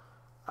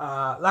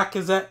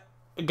 Lacazette,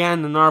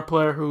 again, another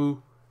player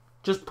who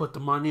just put the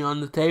money on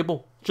the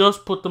table.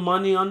 Just put the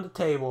money on the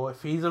table.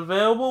 If he's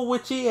available,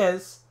 which he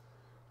is,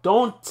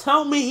 don't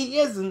tell me he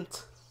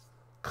isn't,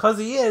 because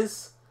he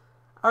is.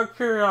 Out of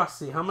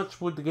curiosity, how much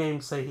would the game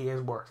say he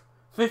is worth?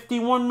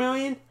 51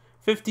 million?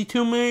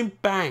 52 million?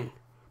 Bang.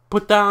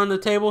 Put that on the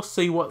table,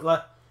 see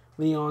what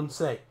Leon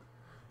say.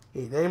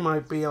 Hey, they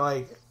might be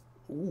like,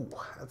 ooh,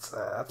 that's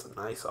a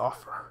nice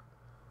offer.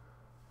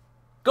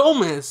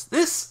 Gomez,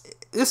 this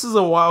is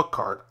a wild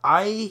card.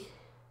 I've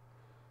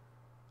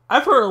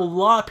heard a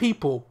lot of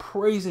people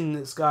praising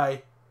this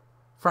guy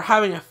for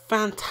having a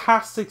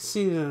fantastic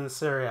season in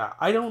Serie A.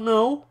 I don't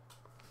know.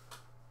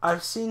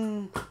 I've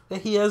seen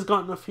that he has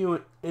gotten a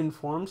few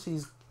informs.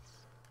 He's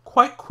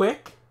quite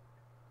quick.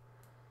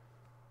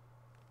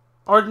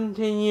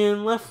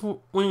 Argentinian left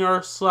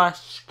winger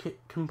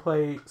 / can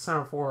play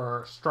center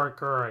forward or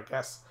striker, I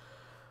guess.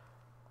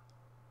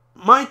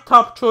 My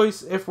top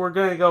choice, if we're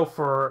going to go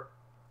for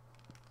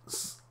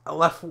a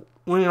left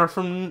winger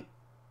from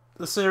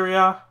the Serie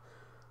A,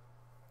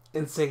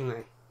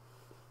 Insigne.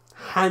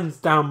 Hands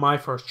down, my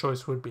first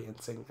choice would be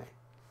Insigne.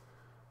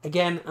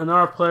 Again,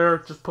 another player,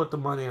 just put the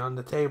money on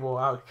the table.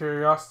 Out of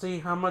curiosity,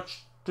 how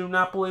much do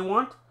Napoli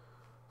want?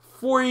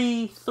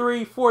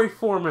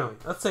 44 million.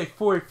 Let's say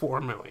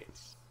 44 million.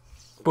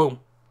 Boom.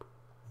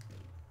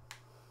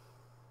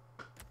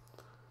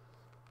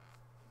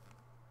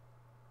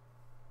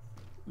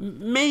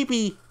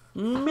 Maybe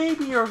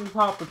Jurgen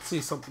Klopp would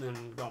see something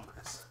in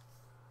Gomez.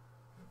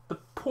 The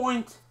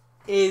point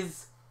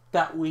is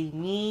that we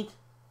need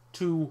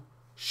to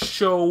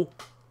show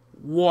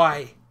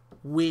why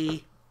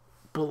we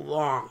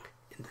belong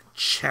in the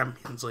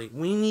Champions League.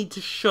 We need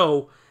to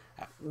show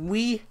that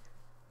we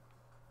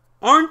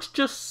aren't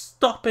just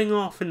stopping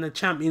off in the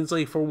Champions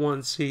League for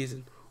one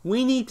season.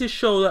 We need to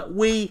show that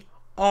we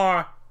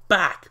are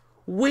back.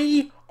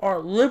 We are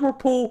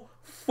Liverpool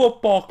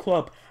Football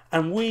Club,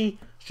 and we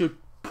should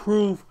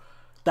prove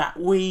that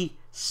we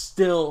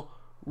still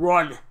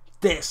run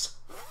this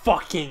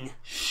fucking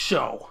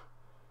show.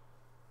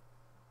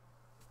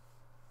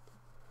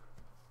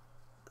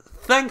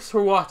 Thanks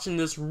for watching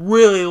this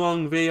really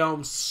long video.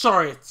 I'm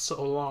sorry it's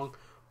so long,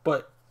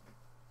 but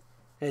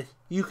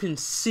you can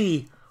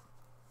see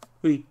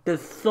the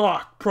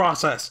thought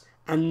process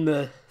and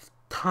the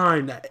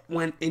time that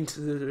went into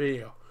this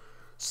video.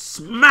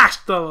 Smash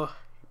the like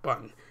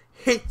button.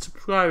 Hit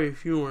subscribe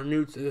if you are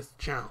new to this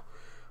channel.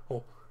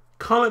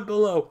 Comment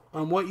below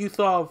on what you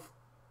thought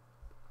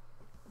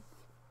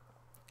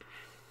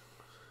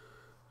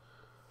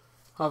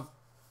of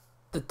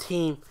the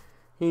team,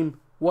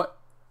 what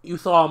you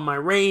thought of my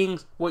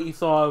ratings, what you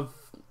thought of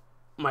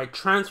my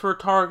transfer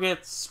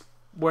targets,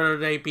 whether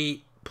they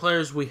be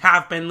players we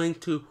have been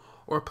linked to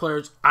or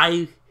players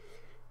I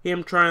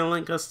am trying to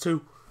link us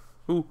to,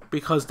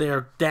 because they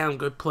are damn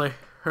good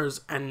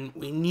players and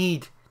we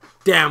need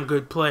damn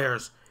good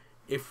players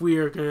if we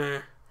are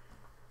going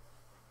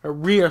to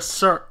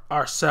reassert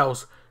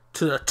ourselves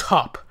to the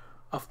top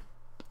of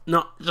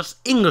not just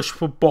English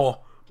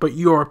football, but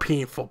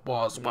European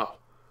football as well.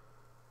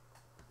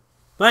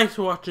 Thanks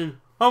for watching.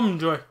 Hope you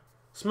enjoy.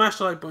 Smash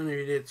the like button if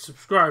you did.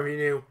 Subscribe if you're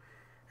new.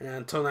 And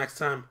until next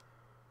time,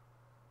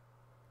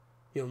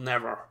 you'll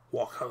never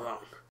walk alone.